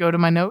 Yep. Go to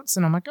my notes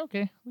and I'm like,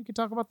 okay, we could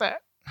talk about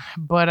that.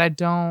 But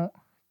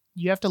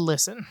you have to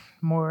listen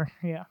more.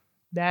 Yeah.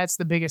 That's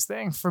the biggest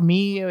thing. For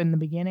me in the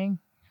beginning,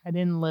 I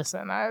didn't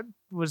listen. I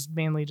was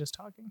mainly just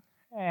talking.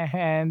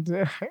 And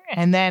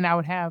then I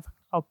would have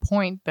a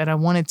point that I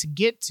wanted to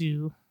get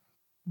to,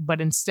 but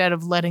instead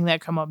of letting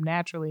that come up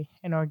naturally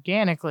and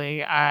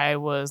organically, I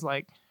was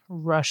like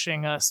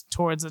rushing us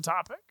towards the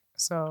topic.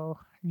 So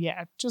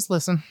yeah, just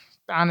listen.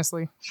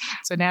 Honestly,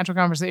 it's a natural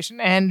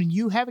conversation, and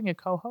you having a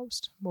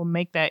co-host will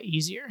make that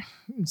easier.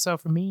 So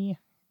for me,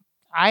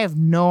 I have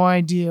no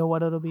idea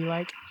what it'll be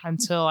like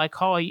until I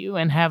call you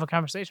and have a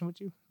conversation with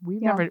you.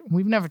 We've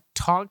never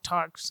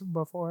talked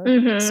before,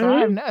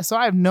 so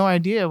I have no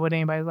idea what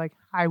anybody's like.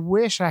 I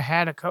wish I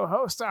had a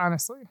co-host,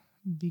 honestly,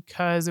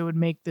 because it would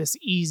make this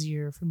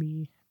easier for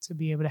me to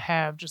be able to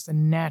have just a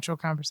natural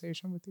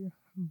conversation with you.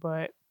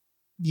 But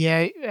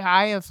yeah,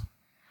 I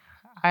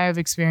have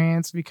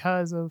experience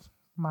because of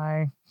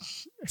my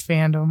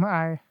fandom.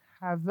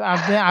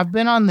 I've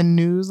been on the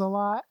news a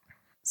lot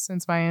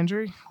since my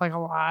injury, like a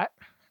lot,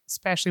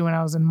 especially when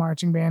I was in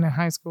marching band in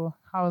high school.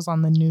 I was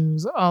on the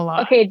news a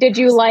lot. Okay, did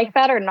you like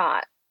that or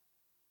not?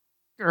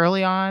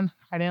 Early on,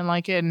 I didn't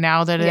like it.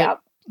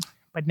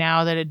 But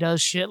now that it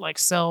does shit like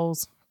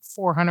sells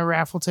 400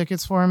 raffle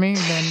tickets for me,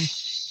 then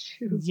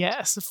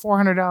yes,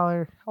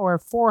 $400 or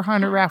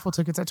 400 raffle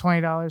tickets at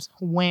 $20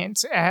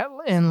 went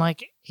in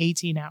like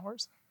 18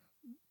 hours.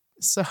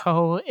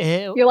 So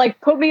you're like,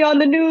 put me on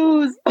the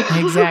news.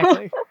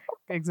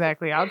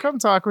 Exactly. I'll come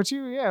talk with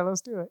you. Yeah,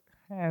 let's do it.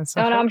 And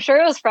so, And I'm sure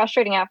it was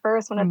frustrating at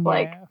first when it's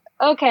like,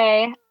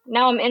 okay,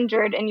 now I'm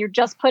injured and you're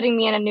just putting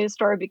me in a news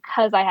story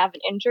because I have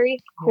an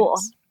injury. Cool.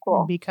 Yes.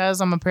 Cool.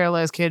 Because I'm a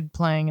paralyzed kid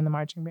playing in the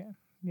marching band.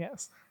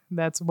 Yes.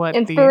 That's what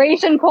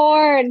inspiration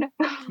porn.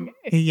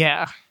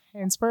 Yeah.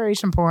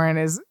 Inspiration porn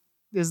is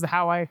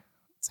how I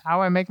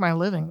make my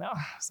living though.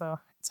 So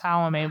it's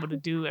how I'm able to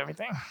do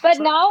everything. But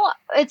now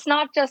it's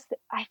not just,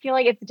 I feel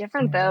like it's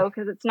different though,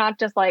 because it's not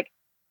just like,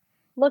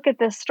 look at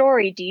this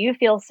story. Do you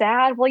feel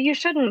sad? Well, you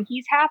shouldn't.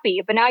 He's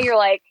happy. But now you're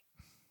like,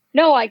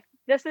 no, like,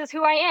 this is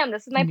who I am.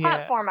 This is my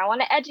platform. I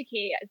want to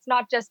educate. It's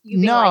not just you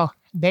being like,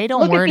 they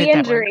don't word it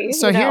that way.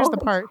 So here's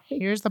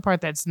the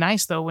part that's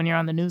nice though when you're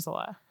on the news a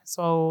lot.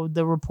 So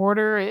the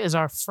reporter is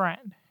our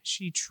friend.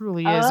 She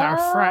truly is our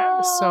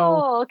friend.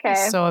 So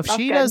if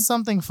she does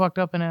something fucked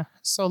up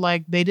so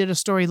like they did a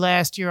story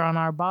last year on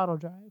our bottle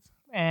drive,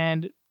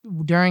 and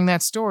during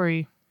that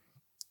story,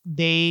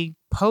 they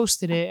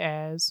posted it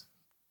as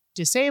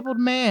disabled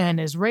man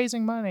is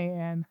raising money,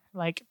 and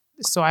like,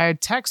 so I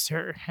text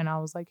her and I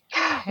was like,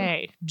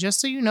 hey, just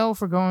so you know,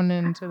 for going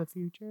into the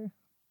future,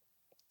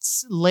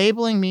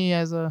 labeling me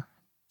as a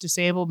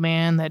disabled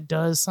man that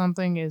does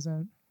something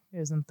isn't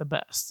the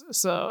best.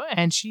 So,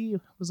 and she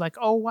was like,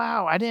 oh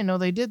wow, I didn't know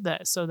they did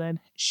that. So then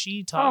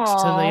she talks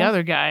to the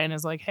other guy and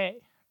is like, hey,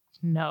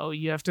 no,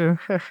 you have to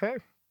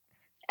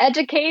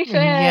education.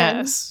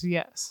 Yes.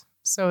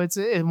 So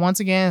once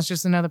again, it's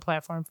just another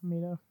platform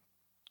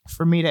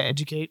for me to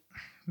educate.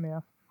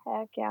 Yeah.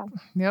 Heck yeah.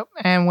 Yep.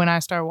 And when I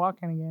start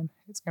walking again,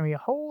 it's gonna be a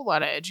whole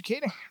lot of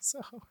educating.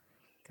 So,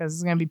 because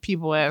it's gonna be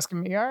people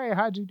asking me, all right,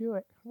 how'd you do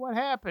it? What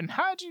happened?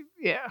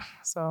 Yeah.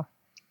 So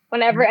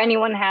whenever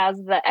anyone has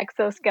the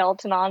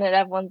exoskeleton on it,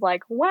 everyone's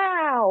like,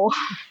 wow.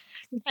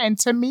 And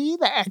to me,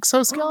 the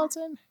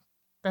exoskeleton,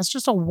 that's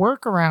just a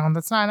workaround.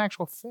 That's not an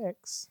actual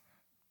fix.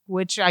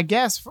 Which I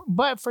guess,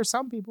 but for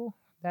some people,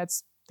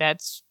 that's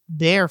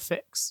their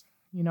fix.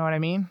 You know what I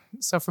mean?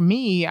 So for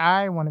me,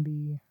 I want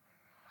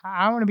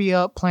to be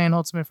up playing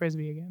Ultimate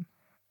Frisbee again.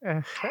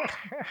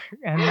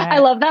 I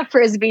love that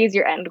Frisbee is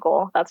your end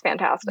goal. That's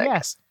fantastic.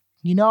 Yes.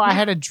 You know, I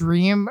had a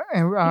dream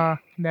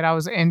that I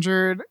was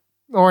injured.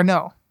 Or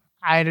no,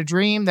 I had a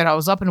dream that I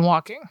was up and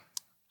walking.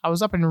 I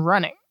was up and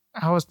running.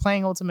 I was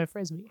playing Ultimate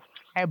Frisbee.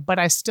 But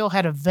I still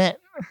had a vent.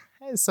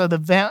 So the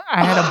vent,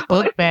 I had a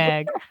book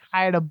bag.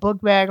 I had a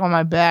book bag on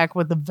my back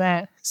with the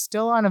vent.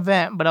 Still on a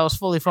vent, but I was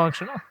fully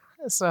functional.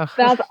 So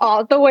that's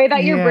all the way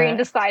that your brain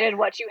decided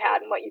what you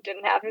had and what you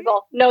didn't have. It's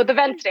all, no, the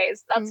vent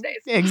stays. That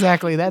stays.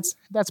 Exactly. That's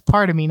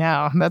part of me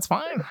now. That's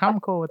fine. I'm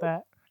cool with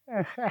that.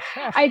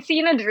 I'd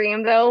seen a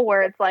dream though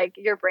where it's like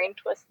your brain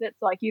twists it,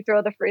 so like you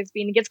throw the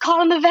Frisbee and it gets caught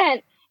on the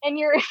vent and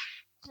you're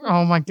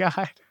oh my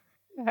God.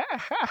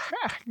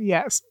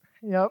 Yes.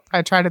 Yep.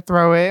 I try to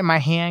throw it and my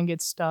hand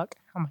gets stuck.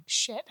 I'm like,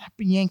 shit, I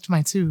yanked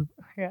my tube.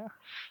 Yeah.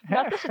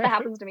 That's the shit that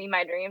happens to me in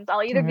my dreams.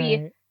 I'll either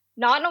be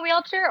not in a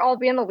wheelchair or I'll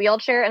be in the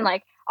wheelchair and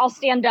like I'll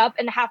stand up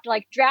and have to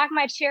like drag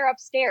my chair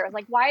upstairs.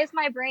 Like, why is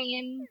my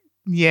brain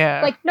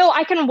like, no,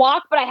 I can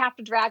walk, but I have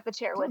to drag the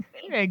chair with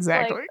me.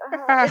 Exactly.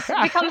 Like,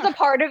 it becomes a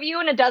part of you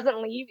and it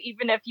doesn't leave,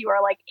 even if you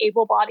are like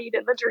able-bodied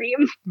in the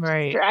dream.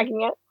 Right.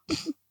 Dragging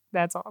it.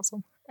 That's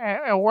awesome.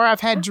 Or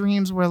I've had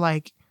dreams where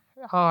like,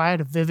 I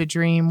had a vivid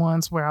dream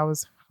once where I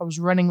was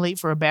running late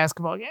for a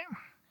basketball game.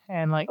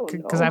 And like,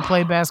 because I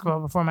played basketball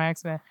before my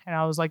accident, and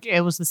I was like,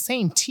 it was the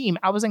same team.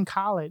 I was in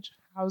college,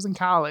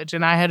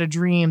 and I had a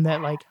dream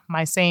that like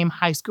my same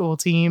high school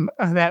team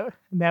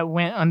that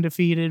went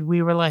undefeated.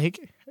 We were like,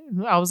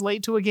 I was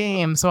late to a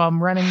game, so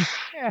I'm running,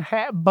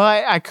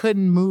 but I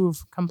couldn't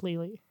move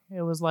completely.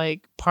 It was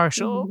like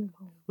partial.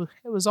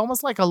 It was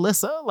almost like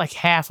Alyssa, like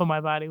half of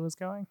my body was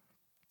going.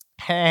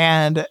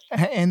 And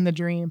in the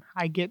dream,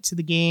 I get to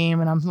the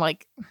game, and I'm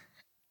like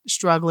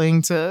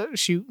struggling to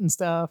shoot and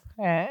stuff,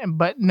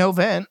 but no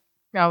vent.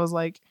 I was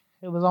like,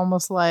 it was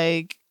almost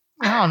like,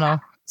 I don't know,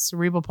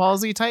 cerebral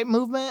palsy type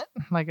movement,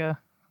 like a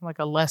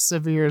less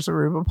severe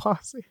cerebral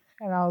palsy.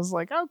 And I was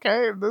like,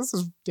 okay, this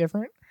is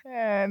different.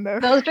 And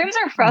those dreams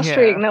are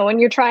frustrating though when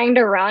you're trying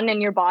to run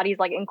and your body's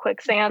like in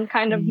quicksand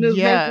kind of movements.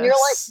 Yes, and you're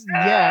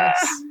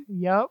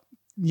like,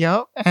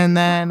 yep. And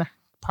then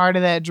part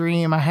of that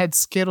dream, I had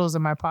Skittles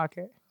in my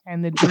pocket.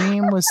 And the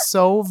dream was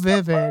so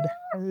vivid.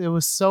 It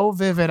was so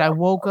vivid. I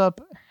woke up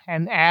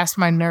and asked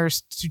my nurse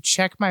to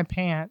check my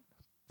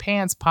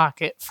pants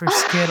pocket for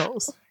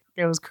Skittles.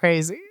 It was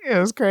crazy.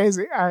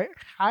 I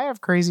have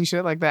crazy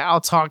shit like that.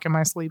 I'll talk in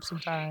my sleep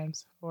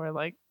sometimes. Or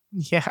like,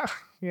 yeah.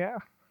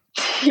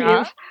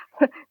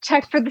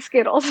 Check for the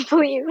Skittles,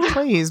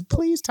 please.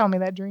 Please tell me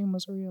that dream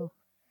was real.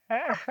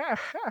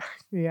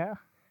 Yeah.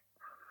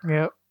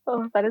 Yep.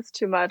 Oh, that is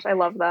too much. I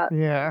love that.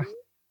 Yeah.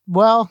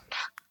 Well,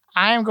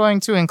 I am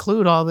going to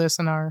include all this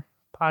in our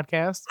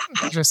podcast,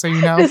 just so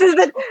you know. This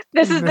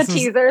is the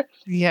teaser.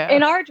 Yeah.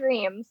 In our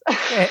dreams.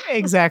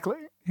 Exactly.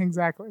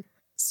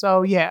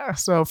 So, yeah.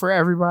 So, for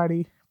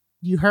everybody,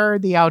 you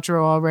heard the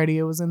outro already.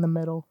 It was in the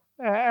middle.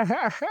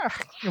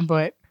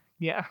 But,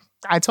 yeah.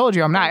 I told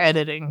you I'm not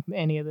editing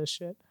any of this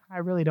shit. I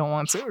really don't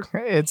want to.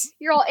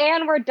 You're all,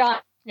 and we're done.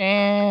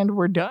 And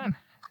we're done.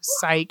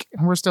 Psych.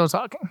 We're still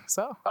talking.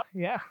 So,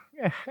 yeah.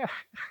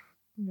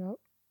 Yep.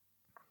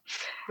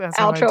 That's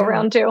how I do Outro it.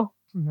 round 2.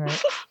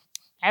 Right.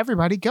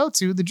 Everybody go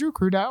to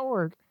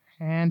thedrewcrew.org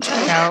and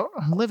check out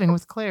Living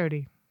with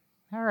Clarity.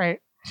 All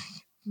right.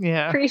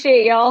 Yeah.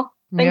 Appreciate y'all.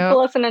 Thanks Yep. for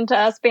listening to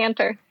us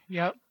banter.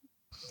 Yep.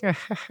 All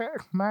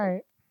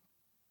right.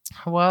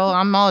 Well,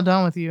 I'm all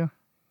done with you.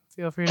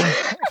 Feel free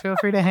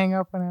to hang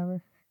up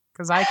whenever,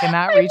 because I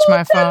cannot reach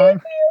my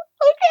phone.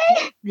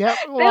 Okay. Yep.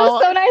 It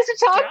was so nice to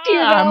talk to you,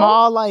 though.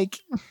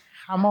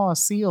 I'm all a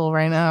seal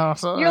right now.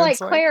 So You're like,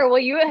 it's Claire, will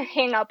you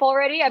hang up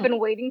already? I've been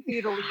waiting for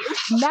you to leave.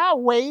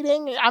 not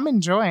waiting. I'm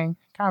enjoying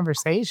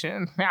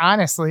conversation.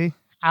 Honestly,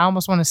 I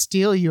almost want to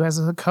steal you as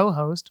a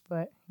co-host,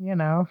 but you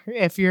know,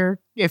 if your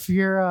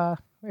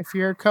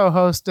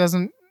co-host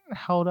doesn't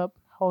hold up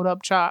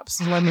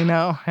chops, let me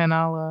know, and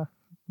I'll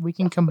we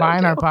can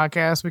combine our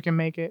podcast. We can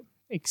make it,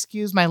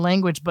 excuse my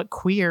language, but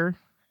queer.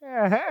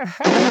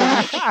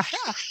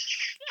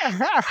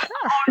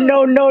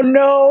 No.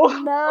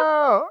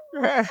 No.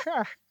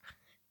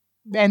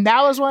 And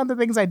that was one of the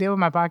things I did with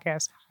my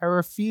podcast. I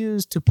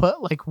refused to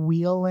put like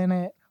wheel in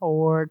it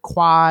or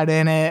quad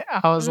in it.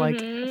 I was like,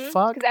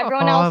 fuck. Because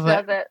everyone all else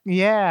of does it.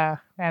 Yeah.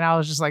 And I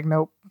was just like,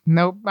 nope.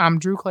 I'm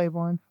Drew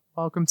Claiborne.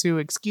 Welcome to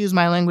Excuse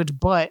My Language,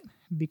 but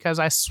because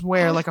I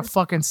swear like a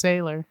fucking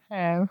sailor.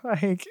 And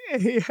like,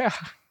 yeah.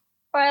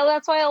 Well,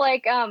 that's why I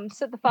like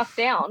Sit the Fuck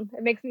Down.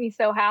 It makes me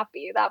so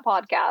happy, that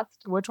podcast.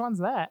 Which one's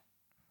that?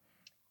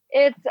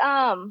 It's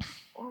the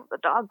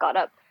dog got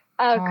up.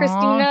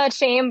 Christina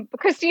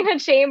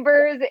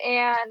Chambers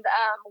and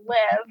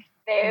Liv.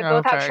 They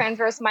both have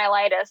transverse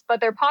myelitis,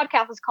 but their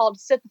podcast is called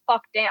Sit the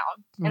Fuck Down,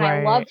 and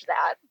I loved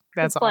that.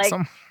 That's it's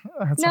awesome.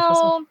 That's no,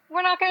 awesome.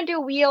 we're not gonna do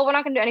wheel. We're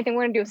not gonna do anything.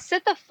 We're gonna do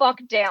Sit the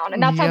Fuck Down,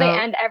 and that's how they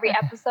end every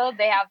episode.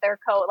 They have their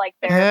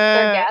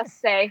their guests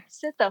say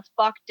Sit the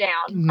Fuck Down.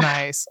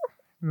 Nice.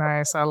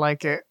 I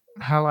like it.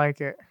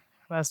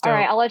 That's dope. All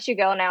right, I'll let you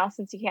go now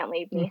since you can't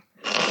leave me.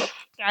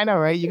 I know,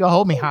 right? You can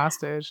hold me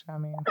hostage. I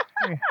mean,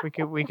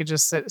 we could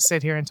just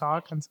sit here and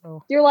talk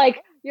until you're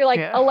like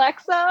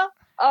Alexa,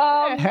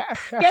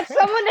 get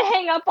someone to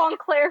hang up on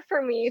Claire for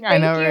me. Thank I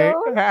know,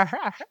 you. right?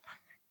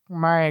 All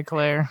right,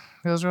 Claire.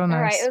 It was real nice.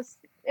 All right,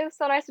 it was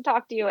so nice to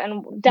talk to you,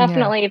 and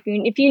definitely if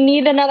you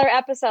need another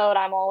episode,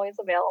 I'm always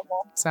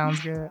available. Sounds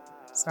good.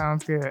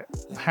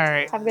 All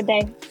right. Have a good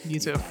day. You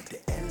too.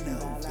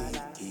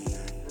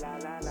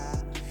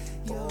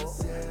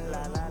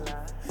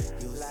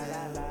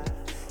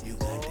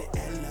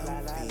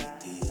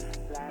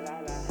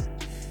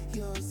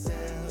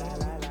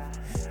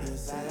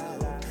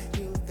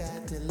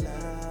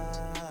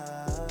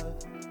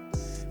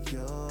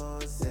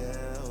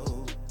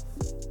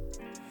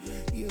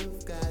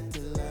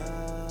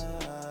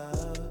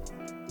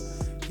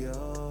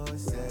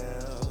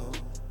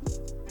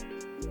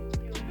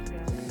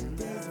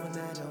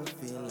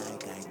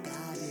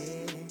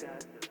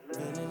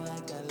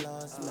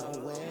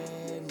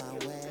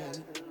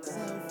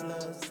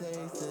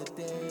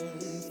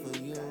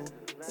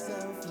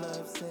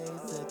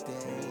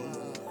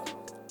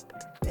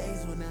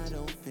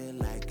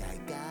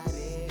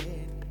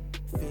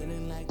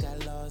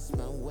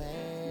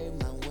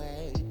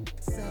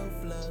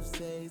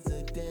 Saves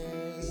a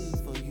day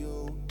for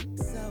you.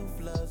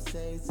 Self-love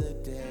saves a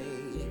day.